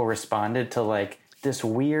people responded to like this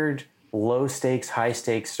weird low stakes, high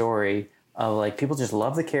stakes story of like people just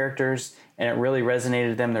love the characters and it really resonated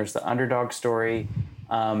with them. There's the underdog story.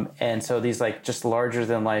 And so these like just larger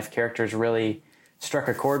than life characters really struck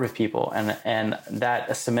a chord with people. And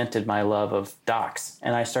that cemented my love of docs.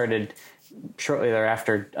 And I started shortly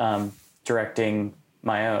thereafter directing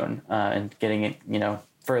my own and getting it,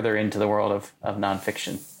 further into the world of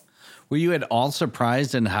nonfiction. Were you at all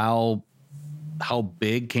surprised in how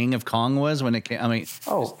big King of Kong was when it came? I mean,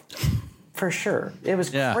 oh, for sure, it was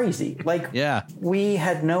crazy. Like, we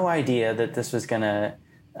had no idea that this was gonna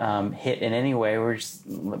hit in any way.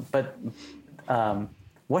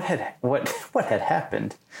 What had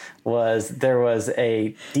happened was there was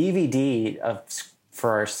a DVD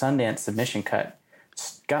for our Sundance submission cut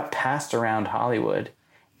got passed around Hollywood,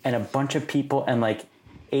 and a bunch of people and like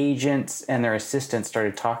agents and their assistants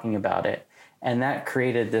started talking about it. And that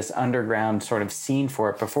created this underground sort of scene for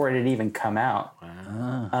it before it had even come out.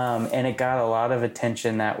 Wow. And it got a lot of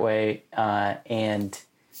attention that way. And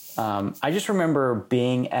I just remember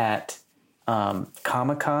being at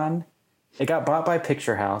Comic-Con. It got bought by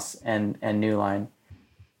Picture House and New Line.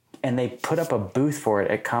 And they put up a booth for it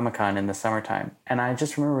at Comic-Con in the summertime. And I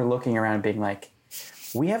just remember looking around and being like,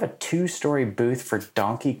 we have a 2-story booth for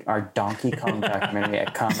our Donkey Kong documentary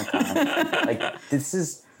at Comic-Con. Like, this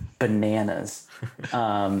is bananas.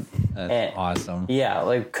 That's awesome. Yeah,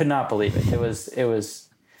 like, could not believe it. It was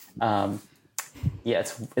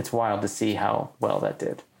it's wild to see how well that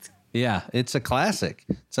did. Yeah, it's a classic.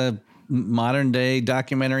 It's a modern day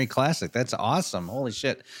documentary classic. That's awesome. Holy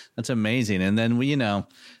shit. That's amazing. And then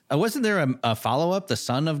wasn't there a follow-up, The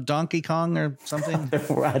Son of Donkey Kong or something?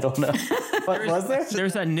 I don't know. What was there?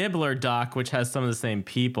 There's a Nibbler doc which has some of the same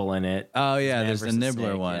people in it. Oh yeah, there's the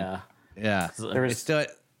Nibbler one. Yeah. It's still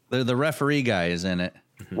the referee guy is in it.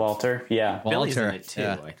 Walter, yeah. Billy's in it too,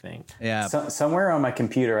 I think. Yeah. Somewhere on my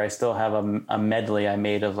computer, I still have a medley I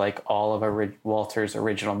made of like all of Walter's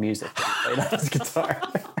original music that he played on his guitar.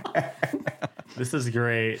 This is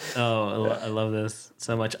great. Oh, I love this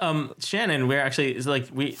so much. Shannon,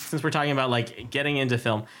 since we're talking about like getting into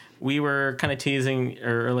film, we were kind of teasing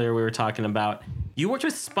earlier. We were talking about you worked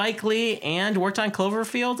with Spike Lee and worked on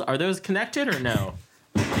Cloverfield. Are those connected or no?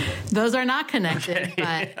 Those are not connected,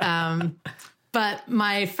 but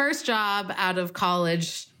my first job out of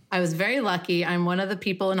college, I was very lucky. I'm one of the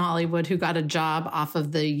people in Hollywood who got a job off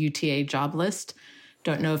of the UTA job list.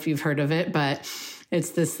 Don't know if you've heard of it, but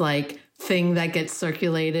it's this like thing that gets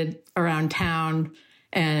circulated around town,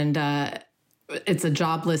 and it's a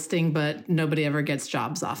job listing, but nobody ever gets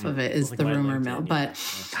jobs off of it, is like the rumor mill. But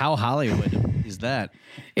how Hollywood is that?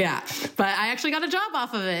 Yeah, but I actually got a job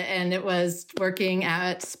off of it, and it was working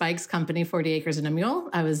at Spike's company, 40 Acres and a Mule.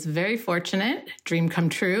 I was very fortunate. Dream come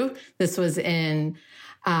true. This was in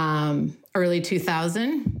early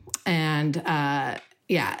 2000, and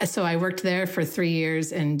so I worked there for 3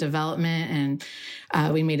 years in development,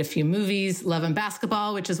 and we made a few movies. Love and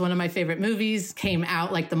Basketball, which is one of my favorite movies, came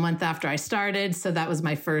out like the month after I started. So that was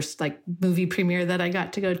my first like movie premiere that I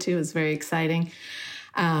got to go to. It was very exciting.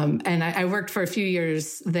 And I worked for a few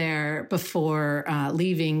years there before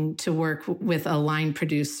leaving to work with a line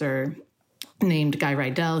producer named Guy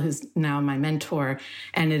Rydell, who's now my mentor.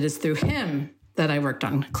 And it is through him that I worked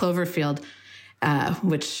on Cloverfield,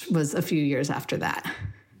 which was a few years after that.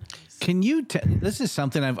 Can you this is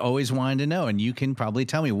something I've always wanted to know, and you can probably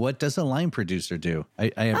tell me, what does a line producer do?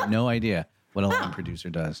 I have no idea what a line producer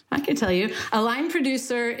does. I can tell you. A line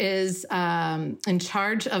producer is in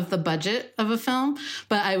charge of the budget of a film,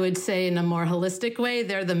 but I would say in a more holistic way,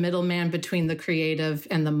 they're the middleman between the creative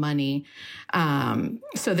and the money.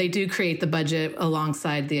 So they do create the budget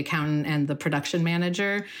alongside the accountant and the production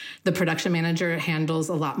manager. The production manager handles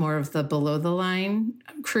a lot more of the below the line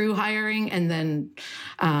crew hiring. And then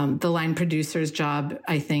the line producer's job,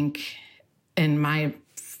 I think, in my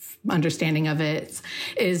understanding of it,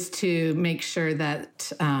 is to make sure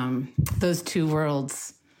that those two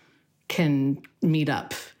worlds can meet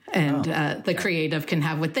up, and the creative can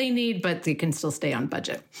have what they need, but they can still stay on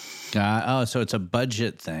budget. So it's a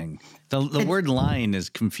budget thing. The word line is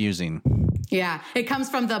confusing. Yeah, it comes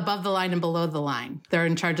from the above the line and below the line. They're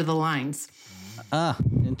in charge of the lines.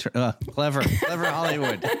 Clever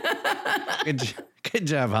Hollywood. Good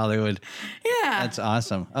job, Hollywood. Yeah, that's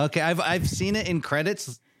awesome. Okay, I've seen it in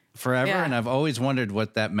credits forever, and I've always wondered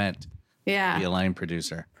what that meant. Yeah, to be a line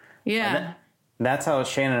producer. Yeah, that's how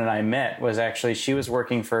Shannon and I met. Was actually she was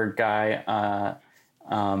working for a guy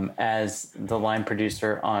as the line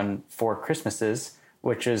producer on Four Christmases,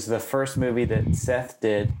 which is the first movie that Seth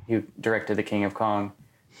did. He directed The King of Kong.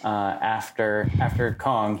 After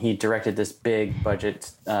Kong, he directed this big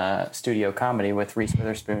budget studio comedy with Reese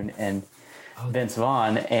Witherspoon and Vince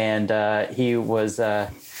Vaughn, and he was.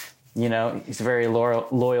 He's a very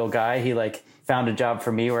loyal guy. He like found a job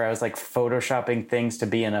for me where I was like photoshopping things to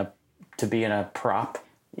be in a prop.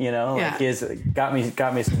 Like he got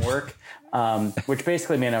me some work, which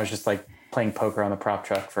basically meant I was just like playing poker on the prop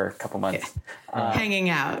truck for a couple months. Hanging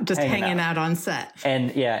out on set.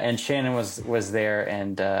 And Shannon was there,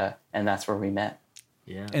 and that's where we met.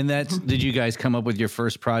 Yeah. And did you guys come up with your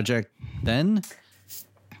first project then?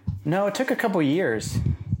 No, it took a couple years.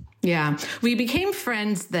 Yeah, we became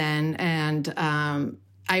friends then, and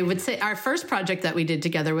I would say our first project that we did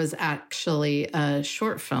together was actually a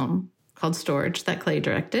short film called Storage that Clay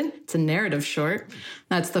directed. It's a narrative short.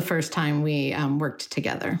 That's the first time we worked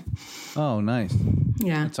together. Oh, nice.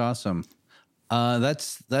 Yeah, that's awesome.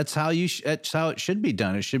 That's how that's how it should be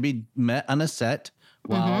done. It should be met on a set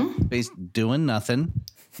while doing nothing,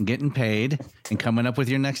 getting paid, and coming up with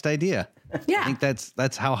your next idea. Yeah, I think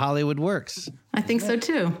that's how Hollywood works. I think so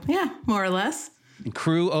too. Yeah, more or less. And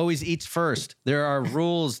crew always eats first. There are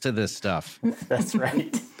rules to this stuff. That's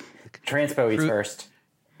right. Transpo eats first.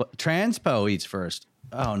 Transpo eats first.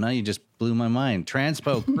 Oh, now you just blew my mind.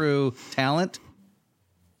 Transpo crew talent.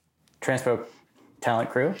 Transpo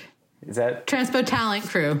talent crew. Is that Transpo talent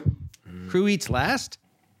crew? Crew eats last.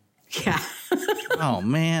 Yeah. Oh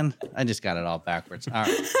man, I just got it all backwards. All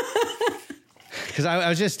right. Because I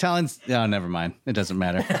was just telling. Oh, never mind. It doesn't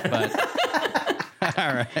matter. But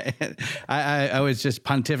all right. I was just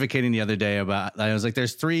pontificating the other day about. I was like,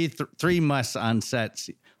 "There's three musts on sets.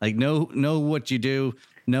 Like, know what you do,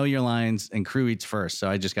 know your lines, and crew eats first." So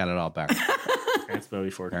I just got it all backwards. Transpo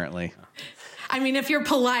before Apparently. I mean, if you're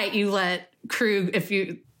polite, you let crew.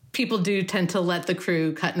 People do tend to let the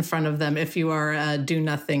crew cut in front of them if you are do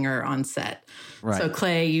nothing or on set. Right. So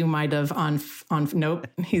Clay, you might have on. Nope.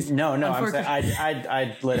 He's no. I'm saying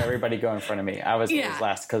I'd let everybody go in front of me. I was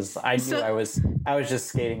last because I knew I was just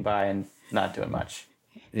skating by and not doing much.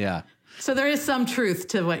 Yeah. So there is some truth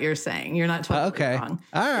to what you're saying. You're not totally wrong.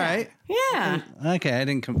 All right. Yeah. Okay. I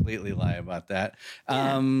didn't completely lie about that.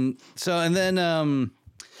 Yeah. So and then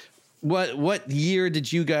what year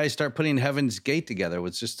did you guys start putting Heaven's Gate together?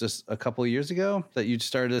 Was just a couple of years ago that you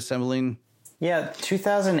started assembling? Yeah,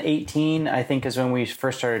 2018, I think, is when we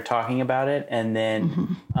first started talking about it. And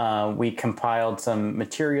then we compiled some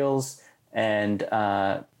materials and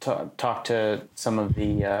talked to some of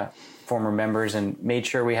the former members and made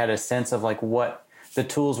sure we had a sense of like what the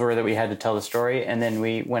tools were that we had to tell the story. And then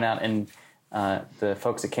we went out and the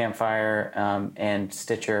folks at Campfire and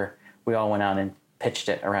Stitcher, we all went out and pitched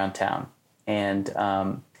it around town. And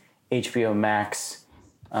HBO Max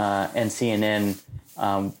and CNN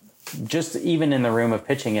just even in the room of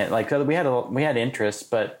pitching it, like we had interest,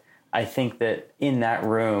 but I think that in that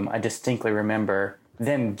room, I distinctly remember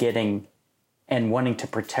them getting and wanting to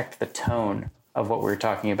protect the tone of what we were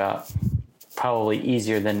talking about probably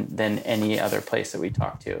easier than any other place that we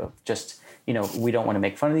talked to. Just, we don't want to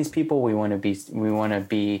make fun of these people. We want to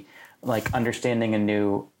be like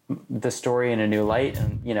understanding the story in a new light.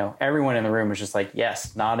 And, everyone in the room was just like,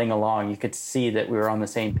 yes, nodding along. You could see that we were on the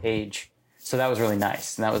same page. So that was really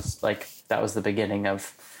nice. And that was the beginning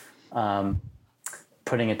of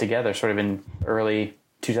putting it together sort of in early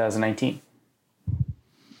 2019.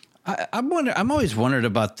 I'm always wondered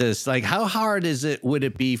about this. Like, how hard would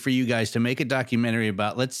it be for you guys to make a documentary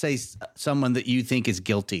about, let's say, someone that you think is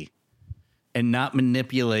guilty and not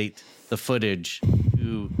manipulate the footage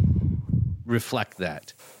to reflect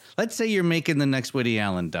that? Let's say you're making the next Woody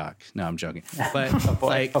Allen doc. No, I'm joking. But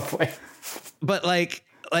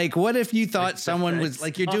Like, what if you thought someone was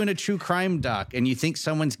like, you're doing a true crime doc and you think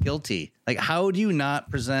someone's guilty? Like, how do you not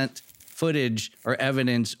present footage or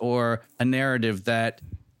evidence or a narrative that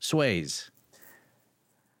sways?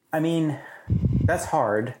 I mean, that's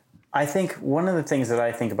hard. I think one of the things that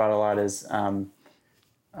I think about a lot is, Werner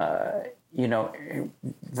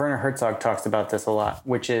Herzog talks about this a lot,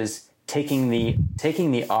 which is taking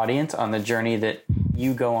the audience on the journey that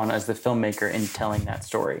you go on as the filmmaker in telling that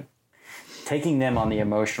story. Taking them on the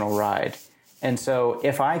emotional ride. And so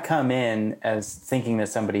if I come in as thinking that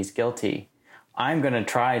somebody's guilty, I'm going to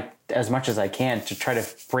try as much as I can to try to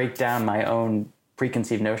break down my own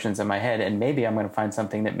preconceived notions in my head. And maybe I'm going to find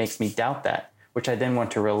something that makes me doubt that, which I then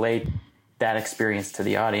want to relate that experience to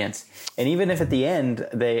the audience. And even if at the end,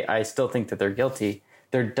 I still think that they're guilty,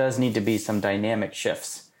 there does need to be some dynamic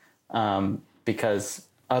shifts because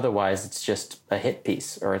otherwise it's just a hit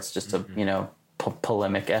piece or it's just a,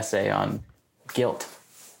 polemic essay on guilt.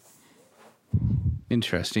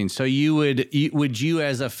 Interesting. So would you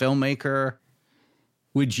as a filmmaker,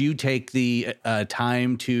 would you take the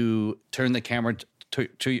time to turn the camera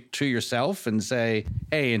to yourself and say,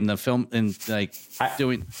 hey, in the film, and like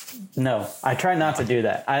No, I try not to do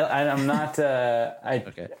that. I'm not,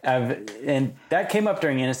 okay. And that came up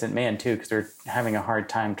during Innocent Man too, because we're having a hard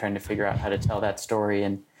time trying to figure out how to tell that story.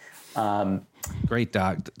 And great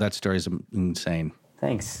doc. That story is insane.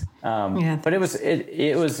 Thanks. Yeah. But it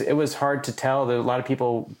was hard to tell. A lot of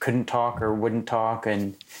people couldn't talk or wouldn't talk,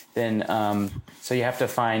 and then so you have to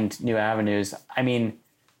find new avenues. I mean,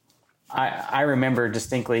 I remember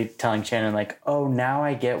distinctly telling Shannon, like, "Oh, now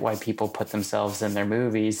I get why people put themselves in their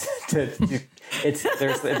movies.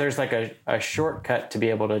 There's like a shortcut to be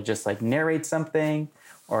able to just like narrate something,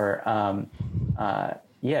 or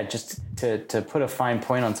just to put a fine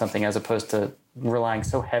point on something as opposed to relying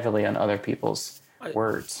so heavily on other people's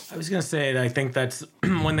words." I was going to say that I think that's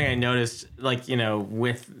one thing I noticed, like,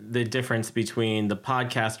 with the difference between the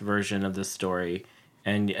podcast version of this story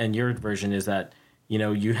and your version is that,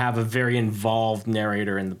 you have a very involved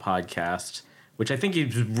narrator in the podcast, which I think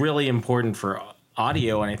is really important for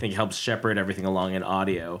audio, and I think helps shepherd everything along in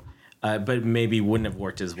audio, but maybe wouldn't have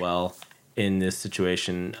worked as well in this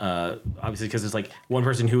situation, obviously, because it's like one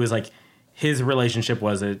person who was like, his relationship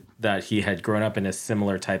was that he had grown up in a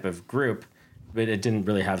similar type of group, but it didn't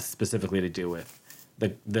really have specifically to do with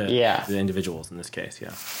the individuals in this case.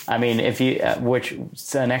 Yeah. I mean, if you, which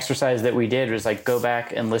an exercise that we did was like go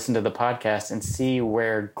back and listen to the podcast and see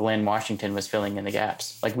where Glenn Washington was filling in the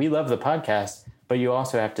gaps. Like, we love the podcast, but you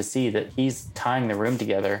also have to see that he's tying the room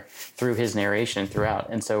together through his narration throughout.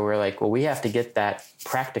 And so we're like, well, we have to get that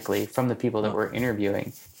practically from the people that we're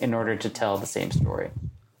interviewing in order to tell the same story.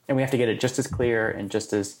 And we have to get it just as clear and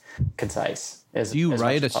just as concise as. Do you as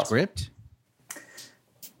write much a as possible. script?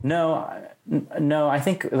 No. I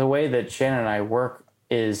think the way that Shannon and I work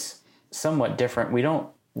is somewhat different. We don't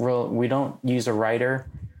use a writer.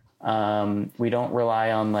 We don't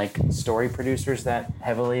rely on like story producers that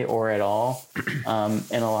heavily or at all.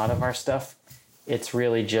 In a lot of our stuff, it's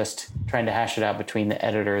really just trying to hash it out between the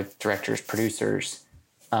editor, directors, producers,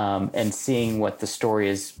 and seeing what the story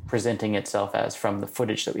is presenting itself as from the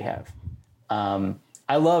footage that we have.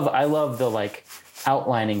 I love the like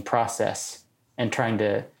outlining process and trying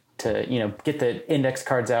to get the index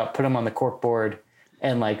cards out, put them on the cork board,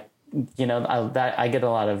 and like I get a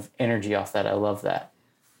lot of energy off that. I love that.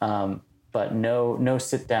 But no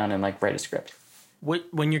sit down and like write a script.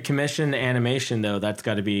 When you're commissioning animation, though, that's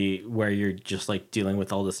got to be where you're just like dealing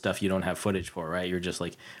with all the stuff you don't have footage for, right? You're just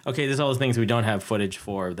like, okay, there's all the things we don't have footage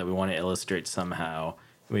for that we want to illustrate somehow.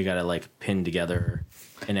 We got to like pin together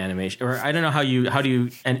an animation, or I don't know how do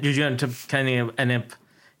you and did you end up kind of end up,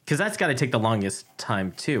 because that's got to take the longest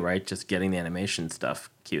time too, right? Just getting the animation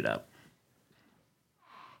stuff queued up.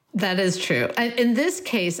 That is true. In this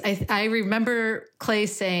case, I remember Clay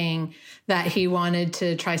saying that he wanted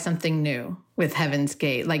to try something new with Heaven's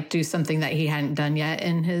Gate, like do something that he hadn't done yet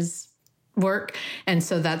in his work. And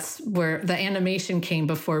so that's where the animation came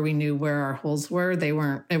before we knew where our holes were.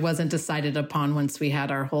 It wasn't decided upon once we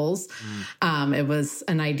had our holes. It was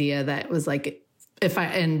an idea that was like,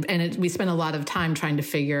 we spent a lot of time trying to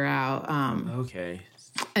figure out,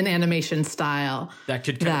 an animation style you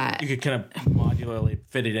could kind of modularly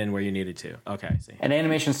fit it in where you needed to. Okay, I see. An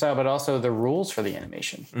animation style, but also the rules for the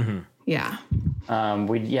animation. Mm-hmm. Yeah.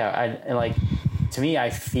 To me, I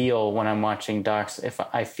feel when I'm watching docs, if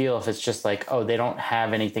it's just like, oh, they don't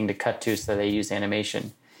have anything to cut to, so they use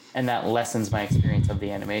animation, and that lessens my experience of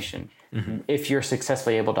the animation. Mm-hmm. If you're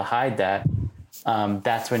successfully able to hide that,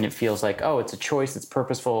 that's when it feels like, oh, it's a choice, it's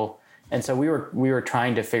purposeful. And so we were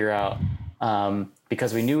trying to figure out,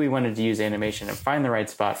 because we knew we wanted to use animation and find the right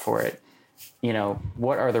spot for it,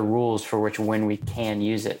 what are the rules for when we can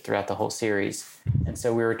use it throughout the whole series. And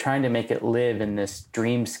so we were trying to make it live in this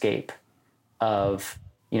dreamscape of,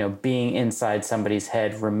 being inside somebody's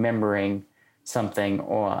head, remembering something,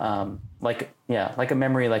 or like a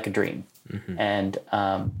memory, like a dream. Mm-hmm. And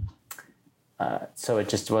so it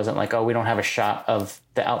just wasn't like, oh, we don't have a shot of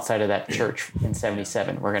the outside of that church in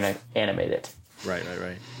 77. We're going to animate it. Right.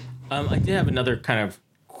 I did have another kind of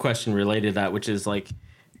question related to that, which is like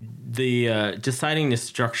the deciding to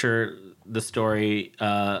structure the story.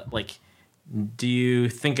 Do you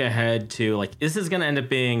think ahead to like, this is going to end up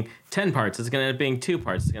being 10 parts? It's going to end up being 2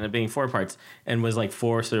 parts. It's going to end up being 4 parts. And was like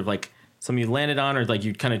 4 sort of like some you landed on, or like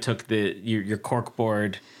you kind of took your cork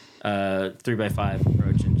board 3x5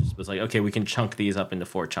 approach and just was like, okay, we can chunk these up into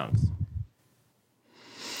 4 chunks.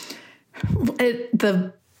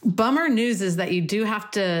 The bummer news is that you do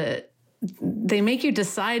have to, they make you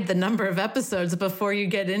decide the number of episodes before you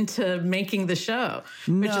get into making the show,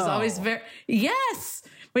 which is always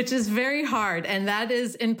which is very hard. And that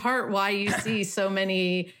is in part why you see so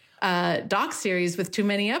many doc series with too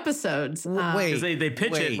many episodes. Because they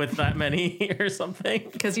pitch it with that many or something.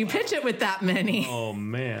 Because you pitch it with that many. Oh,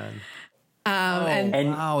 man.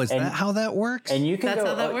 Is that how that works? And that's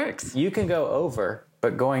how that works. You can go over,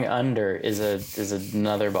 but going under is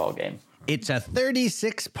another ball game. It's a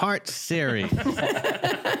 36-part series.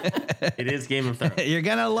 It is Game of Thrones. You're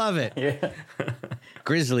going to love it. Yeah.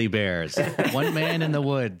 Grizzly bears. One man in the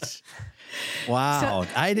woods. Wow.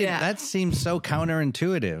 That seems so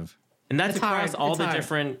counterintuitive. And that's It's across hard. all It's the hard.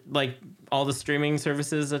 different, like, all the streaming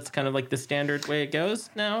services. That's kind of like the standard way it goes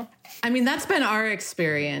now. I mean, that's been our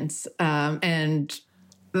experience, and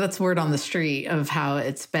that's word on the street of how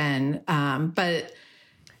it's been. But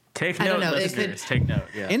Take I don't note, know, listeners. Take note.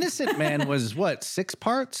 Yeah. Innocent Man was what, 6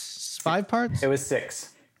 parts? 5 parts? It was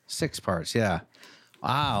 6. 6 parts, yeah.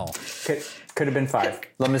 Wow. Could have been 5. Could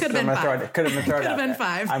have been 5. Could have been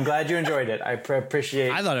 5. I'm glad you enjoyed it. I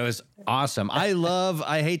appreciate. I thought it was awesome. I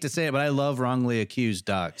hate to say it, but I love wrongly accused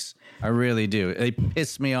docs. I really do. They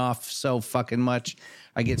piss me off so fucking much.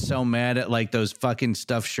 I get so mad at like those fucking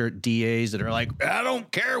stuffed shirt DAs that are like, I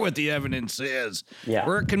don't care what the evidence is. Yeah.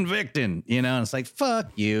 We're convicting, and it's like,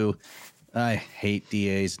 fuck you. I hate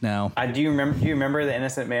DAs now. Do you remember the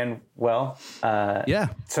Innocent Man well? Yeah.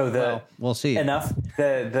 So we'll see. Enough.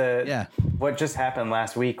 Yeah. What just happened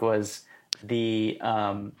last week was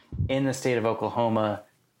in the state of Oklahoma,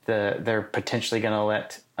 they're potentially going to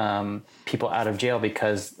let people out of jail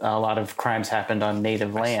because a lot of crimes happened on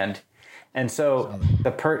native land, and so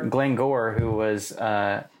Glenn Gore, who was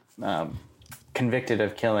convicted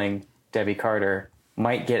of killing Debbie Carter,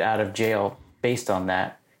 might get out of jail based on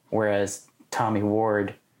that. Whereas Tommy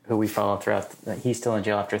Ward, who we follow throughout, he's still in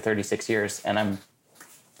jail after 36 years, and I'm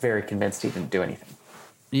very convinced he didn't do anything.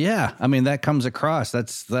 Yeah, I mean that comes across.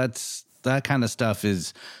 That kind of stuff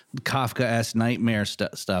is Kafka-esque nightmare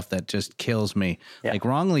stuff that just kills me. Yeah. Like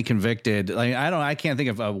wrongly convicted. Like I can't think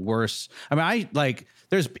of a worse. I mean,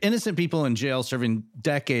 there's innocent people in jail serving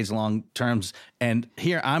decades long terms, and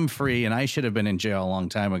here I'm free, and I should have been in jail a long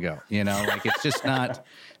time ago. It's just not.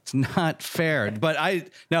 It's not fair. But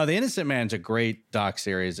The Innocent Man's a great doc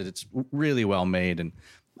series. It's really well made, and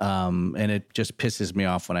it just pisses me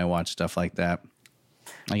off when I watch stuff like that.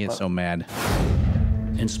 I get so mad.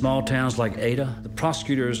 In small towns like Ada, the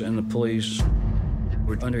prosecutors and the police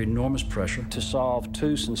were under enormous pressure to solve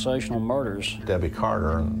 2 sensational murders. Debbie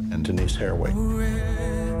Carter and Denise Haraway.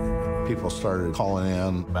 People started calling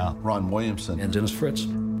in about Ron Williamson and Dennis Fritz.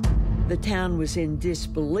 The town was in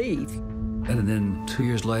disbelief. And then 2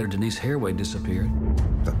 years later, Denise Haraway disappeared.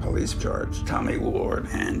 The police charged Tommy Ward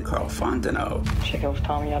and Carl Fontenot. She goes,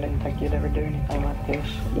 Tommy, I didn't think you'd ever do anything like this.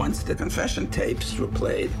 Once the confession tapes were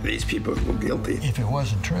played, these people were guilty. If it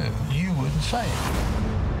wasn't true, you wouldn't say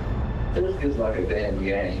it. This is like a damn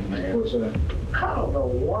game, man. I don't know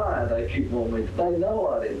why they keep on me. They know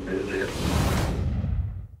I didn't do this.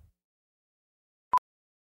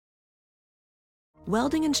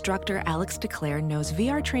 Welding instructor Alex DeClaire knows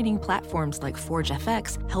VR training platforms like Forge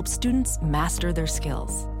FX help students master their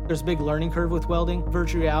skills. There's a big learning curve with welding.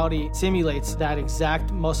 Virtual reality simulates that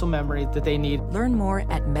exact muscle memory that they need. Learn more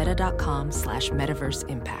at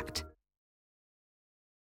meta.com/metaverseimpact.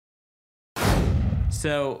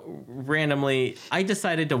 So randomly, I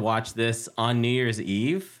decided to watch this on New Year's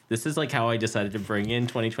Eve. This is like how I decided to bring in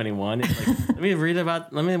 2021. It's like,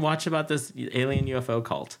 let me watch about this alien UFO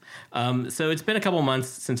cult. So it's been a couple months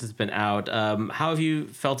since it's been out. How have you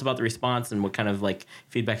felt about the response, and what kind of like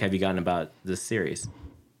feedback have you gotten about this series?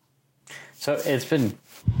 So it's been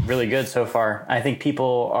really good so far. I think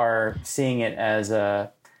people are seeing it as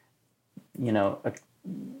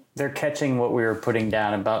they're catching what we were putting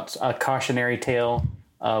down about a cautionary tale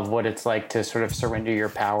of what it's like to sort of surrender your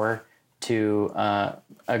power to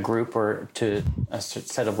a group or to a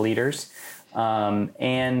set of leaders.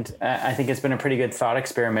 And I think it's been a pretty good thought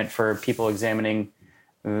experiment for people examining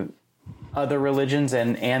other religions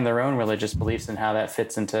and their own religious beliefs and how that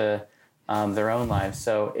fits into their own lives.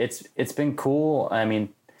 So it's been cool. I mean,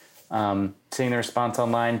 seeing the response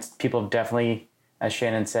online, people have definitely, as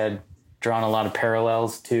Shannon said, drawn a lot of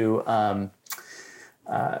parallels to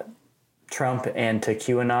Trump and to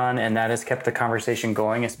QAnon, and that has kept the conversation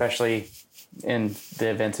going, especially in the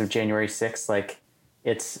events of January 6th. Like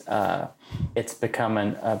it's become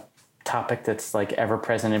a topic that's like ever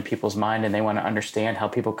present in people's mind, and they want to understand how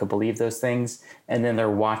people could believe those things. And then they're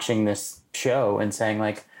watching this show and saying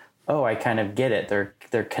like, oh, I kind of get it.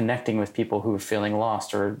 They're connecting with people who are feeling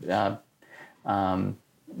lost or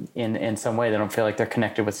in some way they don't feel like they're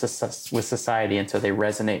connected with society, and so they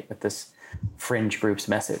resonate with this fringe group's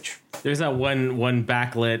message. There's that one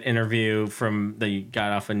backlit interview from that you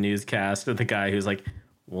got off a newscast with the guy who's like,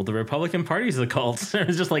 well, the Republican Party's a cult.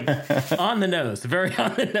 It's just like on the nose, very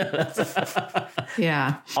on the nose.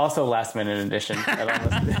 Yeah. Also last minute addition.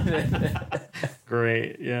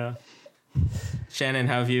 Great. Yeah. Shannon,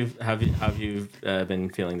 how have you been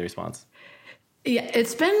feeling the response? Yeah,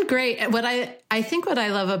 it's been great. I think what I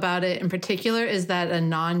love about it in particular is that a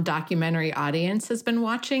non-documentary audience has been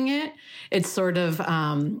watching it. It's sort of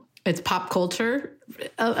it's pop culture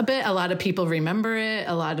a bit. A lot of people remember it.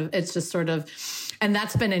 It's just sort of, and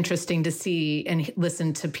that's been interesting to see and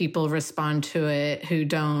listen to people respond to it who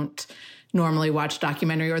don't normally watch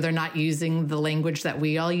documentary, or they're not using the language that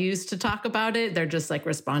we all use to talk about it. They're just like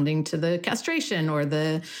responding to the castration or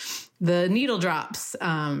the needle drops.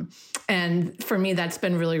 And for me, that's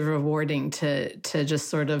been really rewarding to just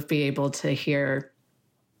sort of be able to hear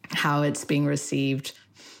how it's being received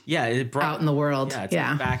out in the world.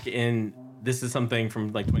 Yeah, back in, this is something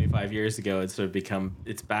from like 25 years ago. It's sort of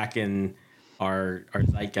it's back in our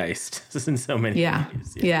zeitgeist in so many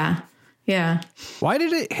ways. Yeah. Why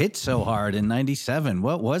did it hit so hard in 97?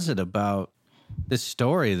 What was it about this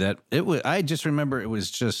story that it was? I just remember it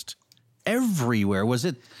was just everywhere. What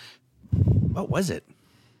was it?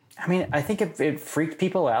 I mean, I think it freaked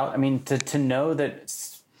people out. I mean, to know that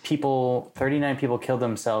 39 people killed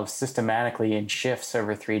themselves systematically in shifts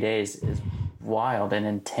over 3 days is wild and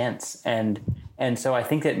intense. And so I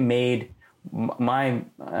think that made my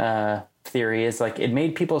theory is like it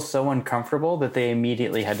made people so uncomfortable that they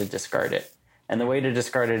immediately had to discard it. And the way to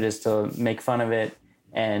discard it is to make fun of it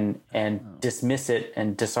and dismiss it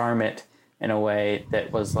and disarm it in a way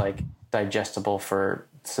that was like digestible for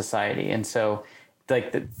society. And so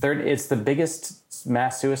like it's the biggest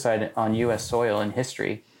mass suicide on US soil in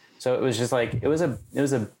history. So it was just like it was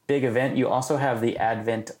a big event. You also have the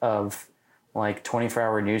advent of like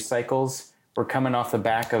 24-hour news cycles. We're coming off the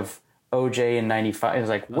back of OJ in 95. It was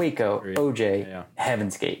like Waco, OJ,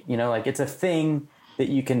 Heaven's Gate. You know, like it's a thing that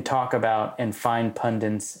you can talk about and find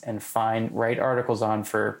pundits and write articles on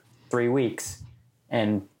for 3 weeks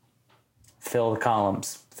and fill the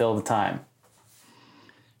columns, fill the time.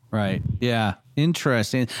 Right. Yeah.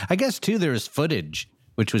 Interesting. I guess too, there was footage,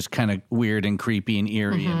 which was kind of weird and creepy and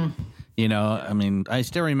eerie. And, you know, I mean, I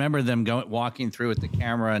still remember them walking through with the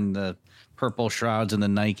camera and the purple shrouds and the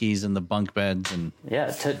Nikes and the bunk beds. And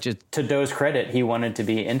to Doe's credit, he wanted to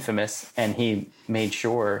be infamous, and he made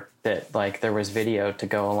sure that like there was video to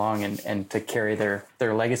go along and to carry their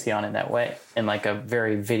legacy on in that way, in like a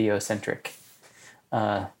very video centric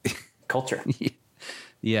culture.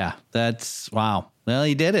 Yeah, that's wow. Well,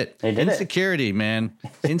 he did it. They did Insecurity, man.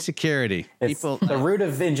 Insecurity. It's the root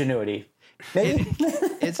of ingenuity. Maybe.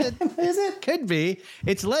 Is it? Could be.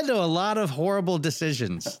 It's led to a lot of horrible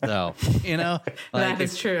decisions, though. You know, like that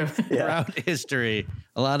is true. Throughout history,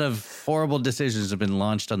 a lot of horrible decisions have been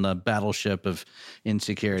launched on the battleship of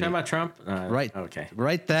insecurity. Talking about Trump, right? Okay,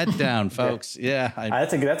 write that down, folks. Yeah,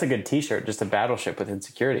 that's a good T-shirt. Just a battleship with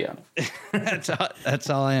insecurity on it. That's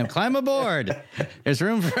all I am. Climb aboard. There's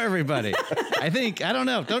room for everybody. I don't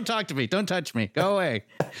know. Don't talk to me. Don't touch me. Go away.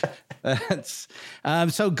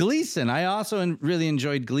 So Gleason. I also really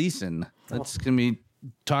enjoyed Gleason. Can we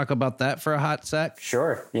talk about that for a hot sec?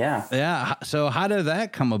 Sure. Yeah. Yeah. So how did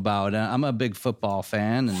that come about? I'm a big football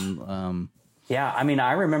fan, and yeah. I mean,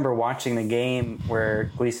 I remember watching the game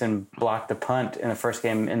where Gleason blocked the punt in the first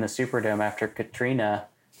game in the Superdome after Katrina.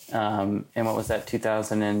 And what was that?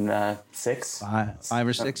 2006. 5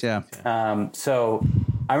 or 6. Yeah. So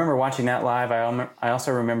I remember watching that live. I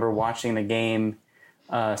also remember watching the game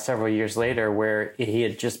several years later where he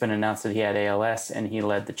had just been announced that he had ALS and he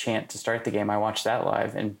led the chant to start the game. I watched that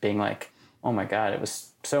live and being like, oh my God, it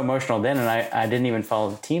was so emotional then. And I didn't even follow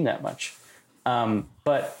the team that much.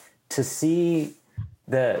 But to see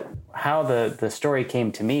how the story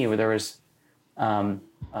came to me, where there was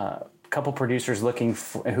a couple producers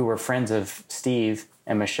who were friends of Steve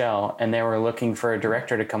and Michelle, and they were looking for a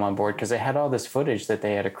director to come on board because they had all this footage that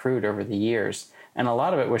they had accrued over the years. And a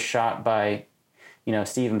lot of it was shot by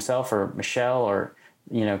Steve himself or Michelle or,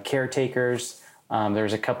 caretakers. There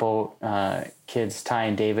was a couple kids, Ty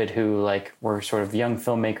and David, who were sort of young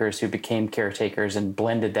filmmakers who became caretakers and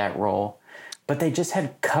blended that role. But they just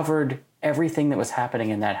had covered everything that was happening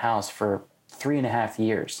in that house for 3.5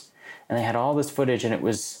 years. And they had all this footage, and it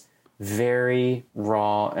was very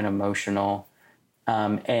raw and emotional.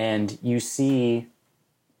 And you see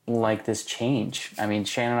this change. I mean,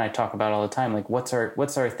 Shannon and I talk about it all the time. What's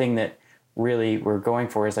our thing that really we're going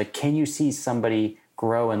for is can you see somebody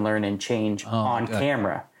grow and learn and change on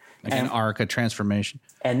camera? An arc, a transformation.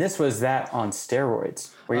 And this was that on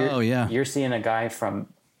steroids. Where you're seeing a guy from,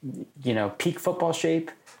 peak football shape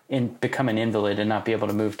and become an invalid and not be able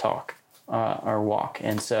to move, talk, or walk.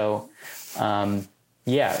 And so,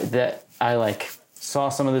 that I saw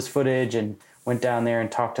some of this footage and went down there and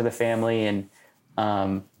talked to the family and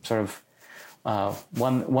sort of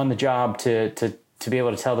won the job to be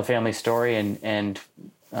able to tell the family story and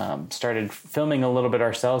started filming a little bit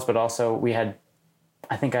ourselves, but also we had,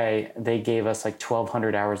 they gave us like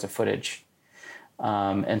 1,200 hours of footage.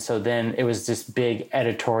 And so then it was this big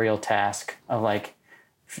editorial task of like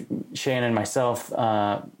Shannon, myself,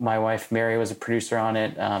 my wife, Mary was a producer on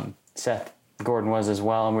it. Seth Gordon was as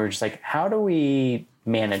well. And we were just like, how do we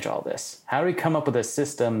manage all this? How do we come up with a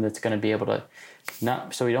system that's going to be able to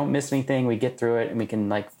so we don't miss anything, we get through it and we can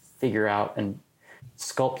like figure out and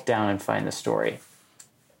sculpt down and find the story.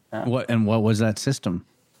 What was that system?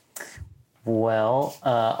 Well,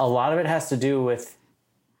 a lot of it has to do with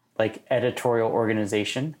like editorial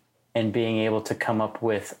organization and being able to come up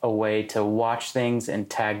with a way to watch things and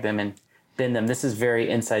tag them and bin them. This is very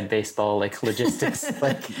inside baseball, like logistics.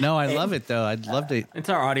 No, I love it though. I'd love to. It's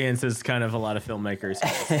our audience is kind of a lot of filmmakers,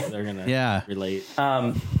 so they're gonna relate.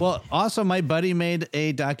 Well, also my buddy made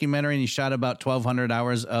a documentary and he shot about 1,200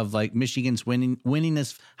 hours of like Michigan's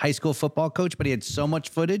winningest high school football coach, but he had so much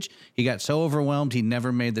footage, he got so overwhelmed he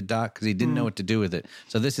never made the doc because he didn't know what to do with it.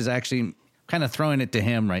 So this is actually kind of throwing it to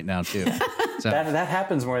him right now too. So that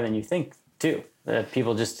happens more than you think too. That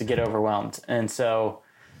people just get overwhelmed, and so.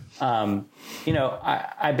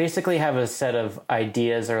 I basically have a set of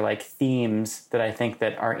ideas or like themes that I think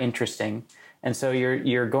that are interesting. And so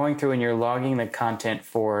you're going through and you're logging the content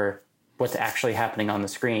for what's actually happening on the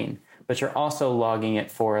screen, but you're also logging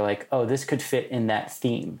it for like, oh, this could fit in that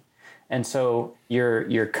theme. And so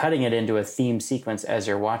you're cutting it into a theme sequence as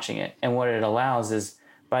you're watching it. And what it allows is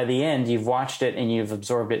by the end, you've watched it and you've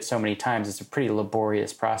absorbed it so many times. It's a pretty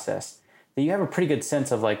laborious process that you have a pretty good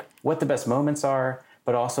sense of like what the best moments are,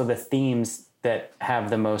 but also the themes that have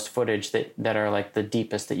the most footage that are like the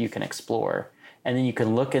deepest that you can explore. And then you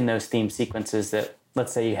can look in those theme sequences that,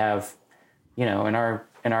 let's say you have, in our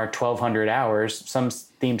 1,200 hours, some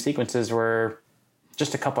theme sequences were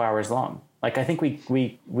just a couple hours long. Like I think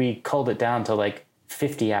we culled it down to like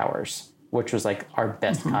 50 hours, which was like our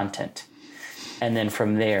best content. And then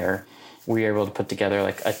from there, we were able to put together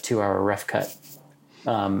like a 2-hour rough cut.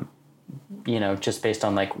 Just based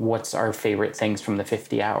on like what's our favorite things from the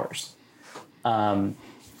 50 hours. So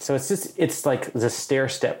it's like the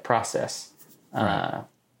stair-step process. Right.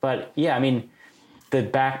 But yeah, I mean, the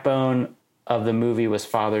backbone of the movie was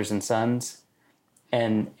fathers and sons.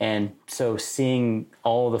 And so seeing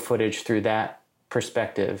all the footage through that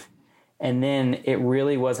perspective. And then it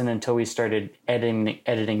really wasn't until we started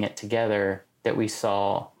editing it together that we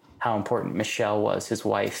saw how important Michelle was, his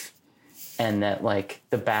wife. And that like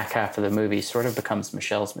the back half of the movie sort of becomes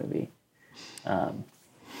Michelle's movie.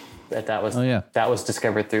 That was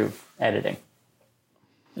discovered through editing.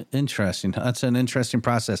 Interesting. That's an interesting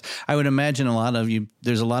process. I would imagine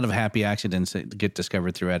there's a lot of happy accidents that get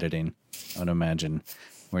discovered through editing. I would imagine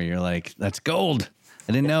where you're like, that's gold.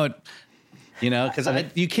 I didn't know it, because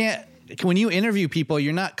you can't, when you interview people,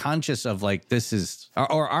 you're not conscious of like, this is,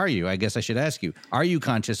 or are you? I guess I should ask you, are you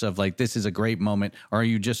conscious of like, this is a great moment, or are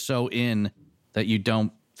you just so in that you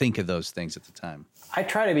don't think of those things at the time? I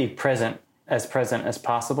try to be present as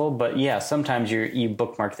possible, but yeah, sometimes you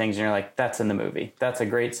bookmark things and you're like, that's in the movie. That's a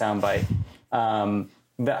great soundbite.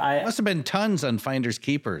 But I must have been tons on Finders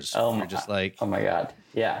Keepers. Oh, you're just like, oh my God.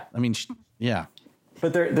 Yeah. I mean, yeah.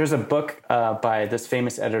 But there's a book by this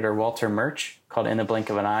famous editor, Walter Murch, called In the Blink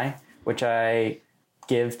of an Eye, which I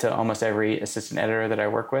give to almost every assistant editor that I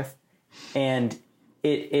work with. And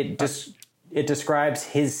it describes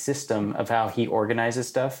his system of how he organizes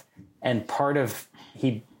stuff. And part of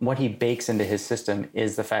what he bakes into his system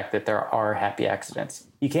is the fact that there are happy accidents.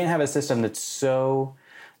 You can't have a system that's so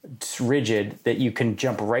rigid that you can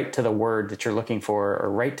jump right to the word that you're looking for or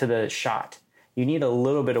right to the shot. You need a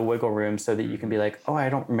little bit of wiggle room so that you can be like, oh, I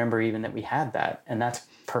don't remember even that we had that. And that's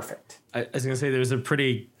perfect. I was going to say there's a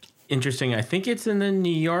pretty interesting, I think it's in the New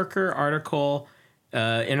Yorker article,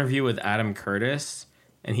 interview with Adam Curtis.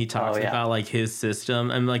 And he talks about like his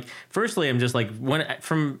system. I'm like, firstly, I'm just like,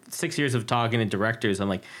 from 6 years of talking to directors, I'm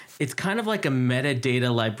like, it's kind of like a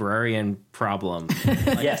metadata librarian problem.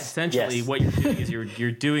 Like, yes. Essentially, what you're doing is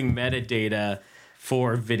you're doing metadata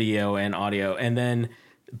for video and audio,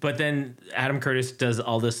 but then Adam Curtis does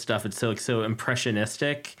all this stuff. It's so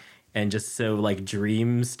impressionistic and just so like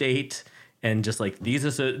dream state. And just like these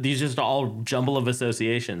just all jumble of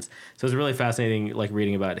associations. So it's really fascinating, like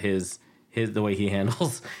reading about his the way he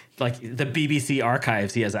handles like the BBC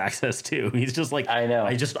archives he has access to. He's just like, I know.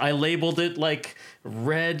 I labeled it like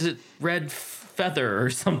red feather or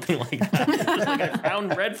something like that. Just like I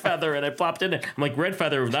found red feather and I plopped in it. I'm like, red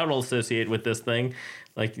feather, that'll associate with this thing,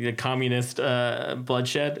 like the communist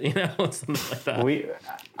bloodshed, something like that.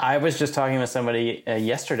 I was just talking with somebody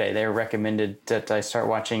yesterday. They recommended that I start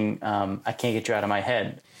watching I Can't Get You Out of My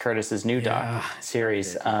Head, Curtis's new doc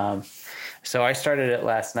series. So I started it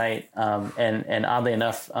last night, and oddly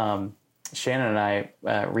enough, Shannon and I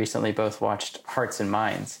recently both watched Hearts and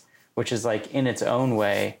Minds, which is like in its own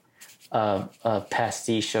way a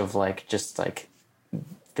pastiche of like just like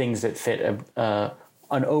things that fit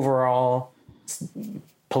an overall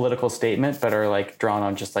political statement, but are like drawn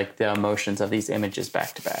on just like the emotions of these images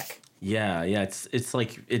back to back. Yeah. It's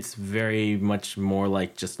like it's very much more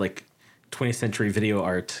like just like 20th century video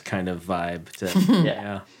art kind of vibe.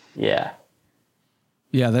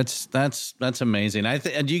 Yeah, that's amazing. Are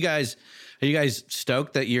you guys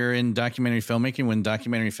stoked that you're in documentary filmmaking when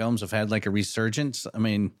documentary films have had like a resurgence? I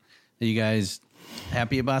mean, are you guys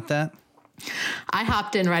happy about that? I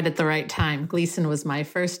hopped in right at the right time. Gleason was my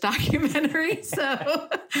first documentary, so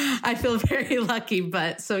I feel very lucky.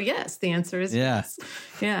 But so yes, the answer is yes.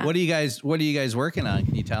 Yeah. What are you guys working on?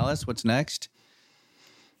 Can you tell us what's next?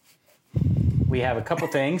 We have a couple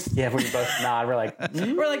things. Yeah, we both nod. We're like, can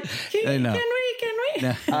we?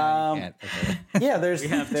 No, yeah, we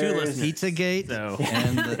have two listeners. Pizzagate. So.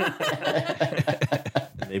 And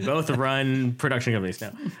they both run production companies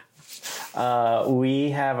now. We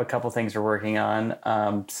have a couple things we're working on.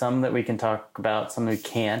 Some that we can talk about, some we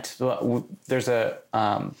can't. There's a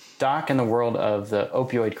doc in the world of the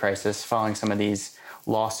opioid crisis following some of these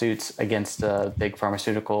lawsuits against big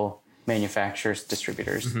pharmaceutical manufacturers,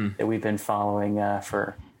 distributors that we've been following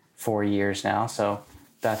for 4 years now. So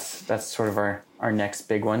that's sort of our next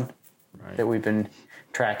big one that we've been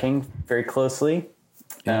tracking very closely.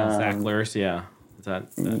 Sacklers, yeah. Yeah.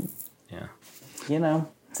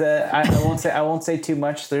 I won't say too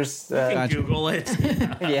much. There's you can Google it.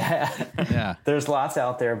 Yeah. There's lots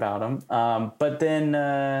out there about them. But then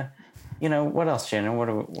what else, Shannon? What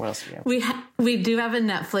else do we have? We do have a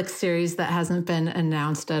Netflix series that hasn't been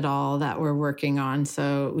announced at all that we're working on,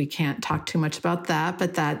 so we can't talk too much about that.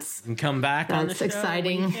 But that's come back on the show. That's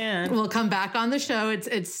exciting. We'll come back on the show.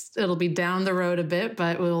 It'll be down the road a bit,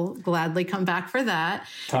 but we'll gladly come back for that.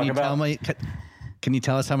 Can you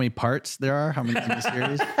tell us how many parts there are? How many in the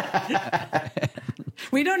series?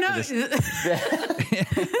 We don't know.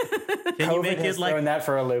 Can you make it like throwing that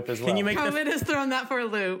for a loop as well? Can you make COVID has thrown that for a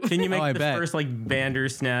loop. Can you make the first like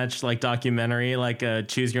Bandersnatch like documentary, like a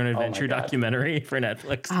Choose Your Own Adventure documentary for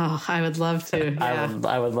Netflix? Oh, I would love to. Yeah.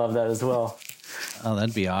 I would love that as well. Oh,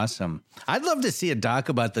 that'd be awesome. I'd love to see a doc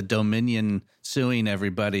about the Dominion suing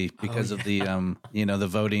everybody because of the the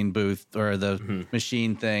voting booth or the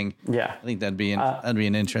machine thing. Yeah, I think that'd be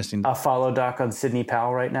an interesting. A follow doc on Sidney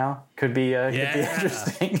Powell right now could be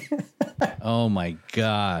interesting. Oh my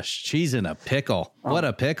gosh, she's in a pickle. What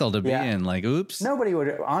a pickle to be in. Like, oops. Nobody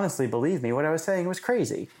would honestly believe me. What I was saying was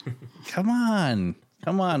crazy. Come on.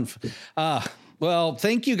 Well,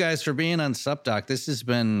 thank you guys for being on SupDoc. This has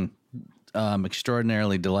been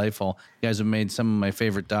extraordinarily delightful. You guys have made some of my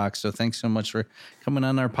favorite docs, so thanks so much for coming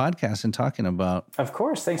on our podcast and talking about. Of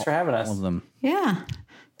course, thanks for having us. All of them. Yeah,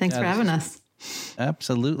 thanks for having us.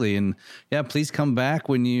 Absolutely, and please come back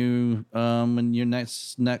when your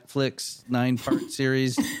next Netflix 9-part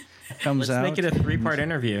series comes out. Let's make it a 3-part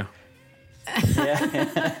interview.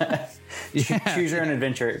 Yeah. Choose Your Own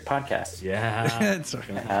Adventure podcast. Yeah. That's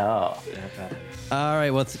right. All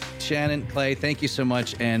right. Well, Shannon, Clay, thank you so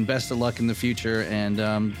much, and best of luck in the future. And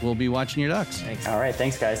we'll be watching your docs. Thanks. All right.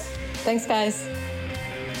 Thanks, guys. Thanks, guys.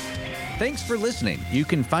 Thanks for listening. You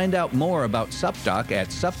can find out more about SupDoc at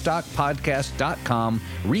supdocpodcast.com,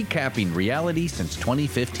 recapping reality since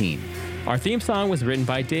 2015. Our theme song was written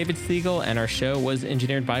by David Siegel, and our show was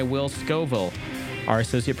engineered by Will Scoville. Our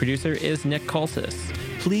associate producer is Nick Kulsis.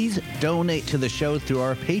 Please donate to the show through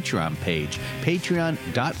our Patreon page,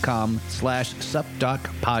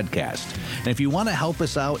 patreon.com/SupDocPodcast. And if you want to help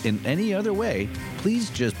us out in any other way,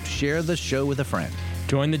 please just share the show with a friend.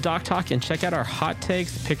 Join the Doc Talk and check out our hot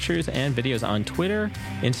takes, pictures, and videos on Twitter,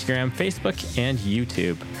 Instagram, Facebook, and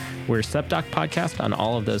YouTube. We're SupDoc Podcast on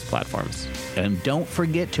all of those platforms. And don't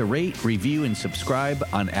forget to rate, review, and subscribe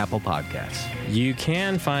on Apple Podcasts. You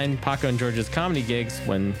can find Paco and George's comedy gigs,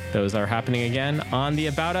 when those are happening again, on the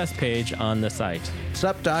About Us page on the site.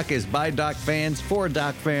 SupDoc is by Doc fans for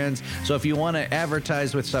Doc fans. So if you want to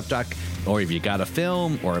advertise with SupDoc, or if you got a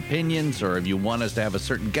film or opinions, or if you want us to have a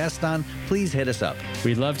certain guest on, please hit us up.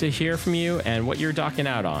 We'd love to hear from you and what you're docking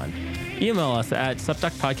out on. Email us at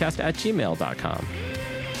supduckpodcast@gmail.com.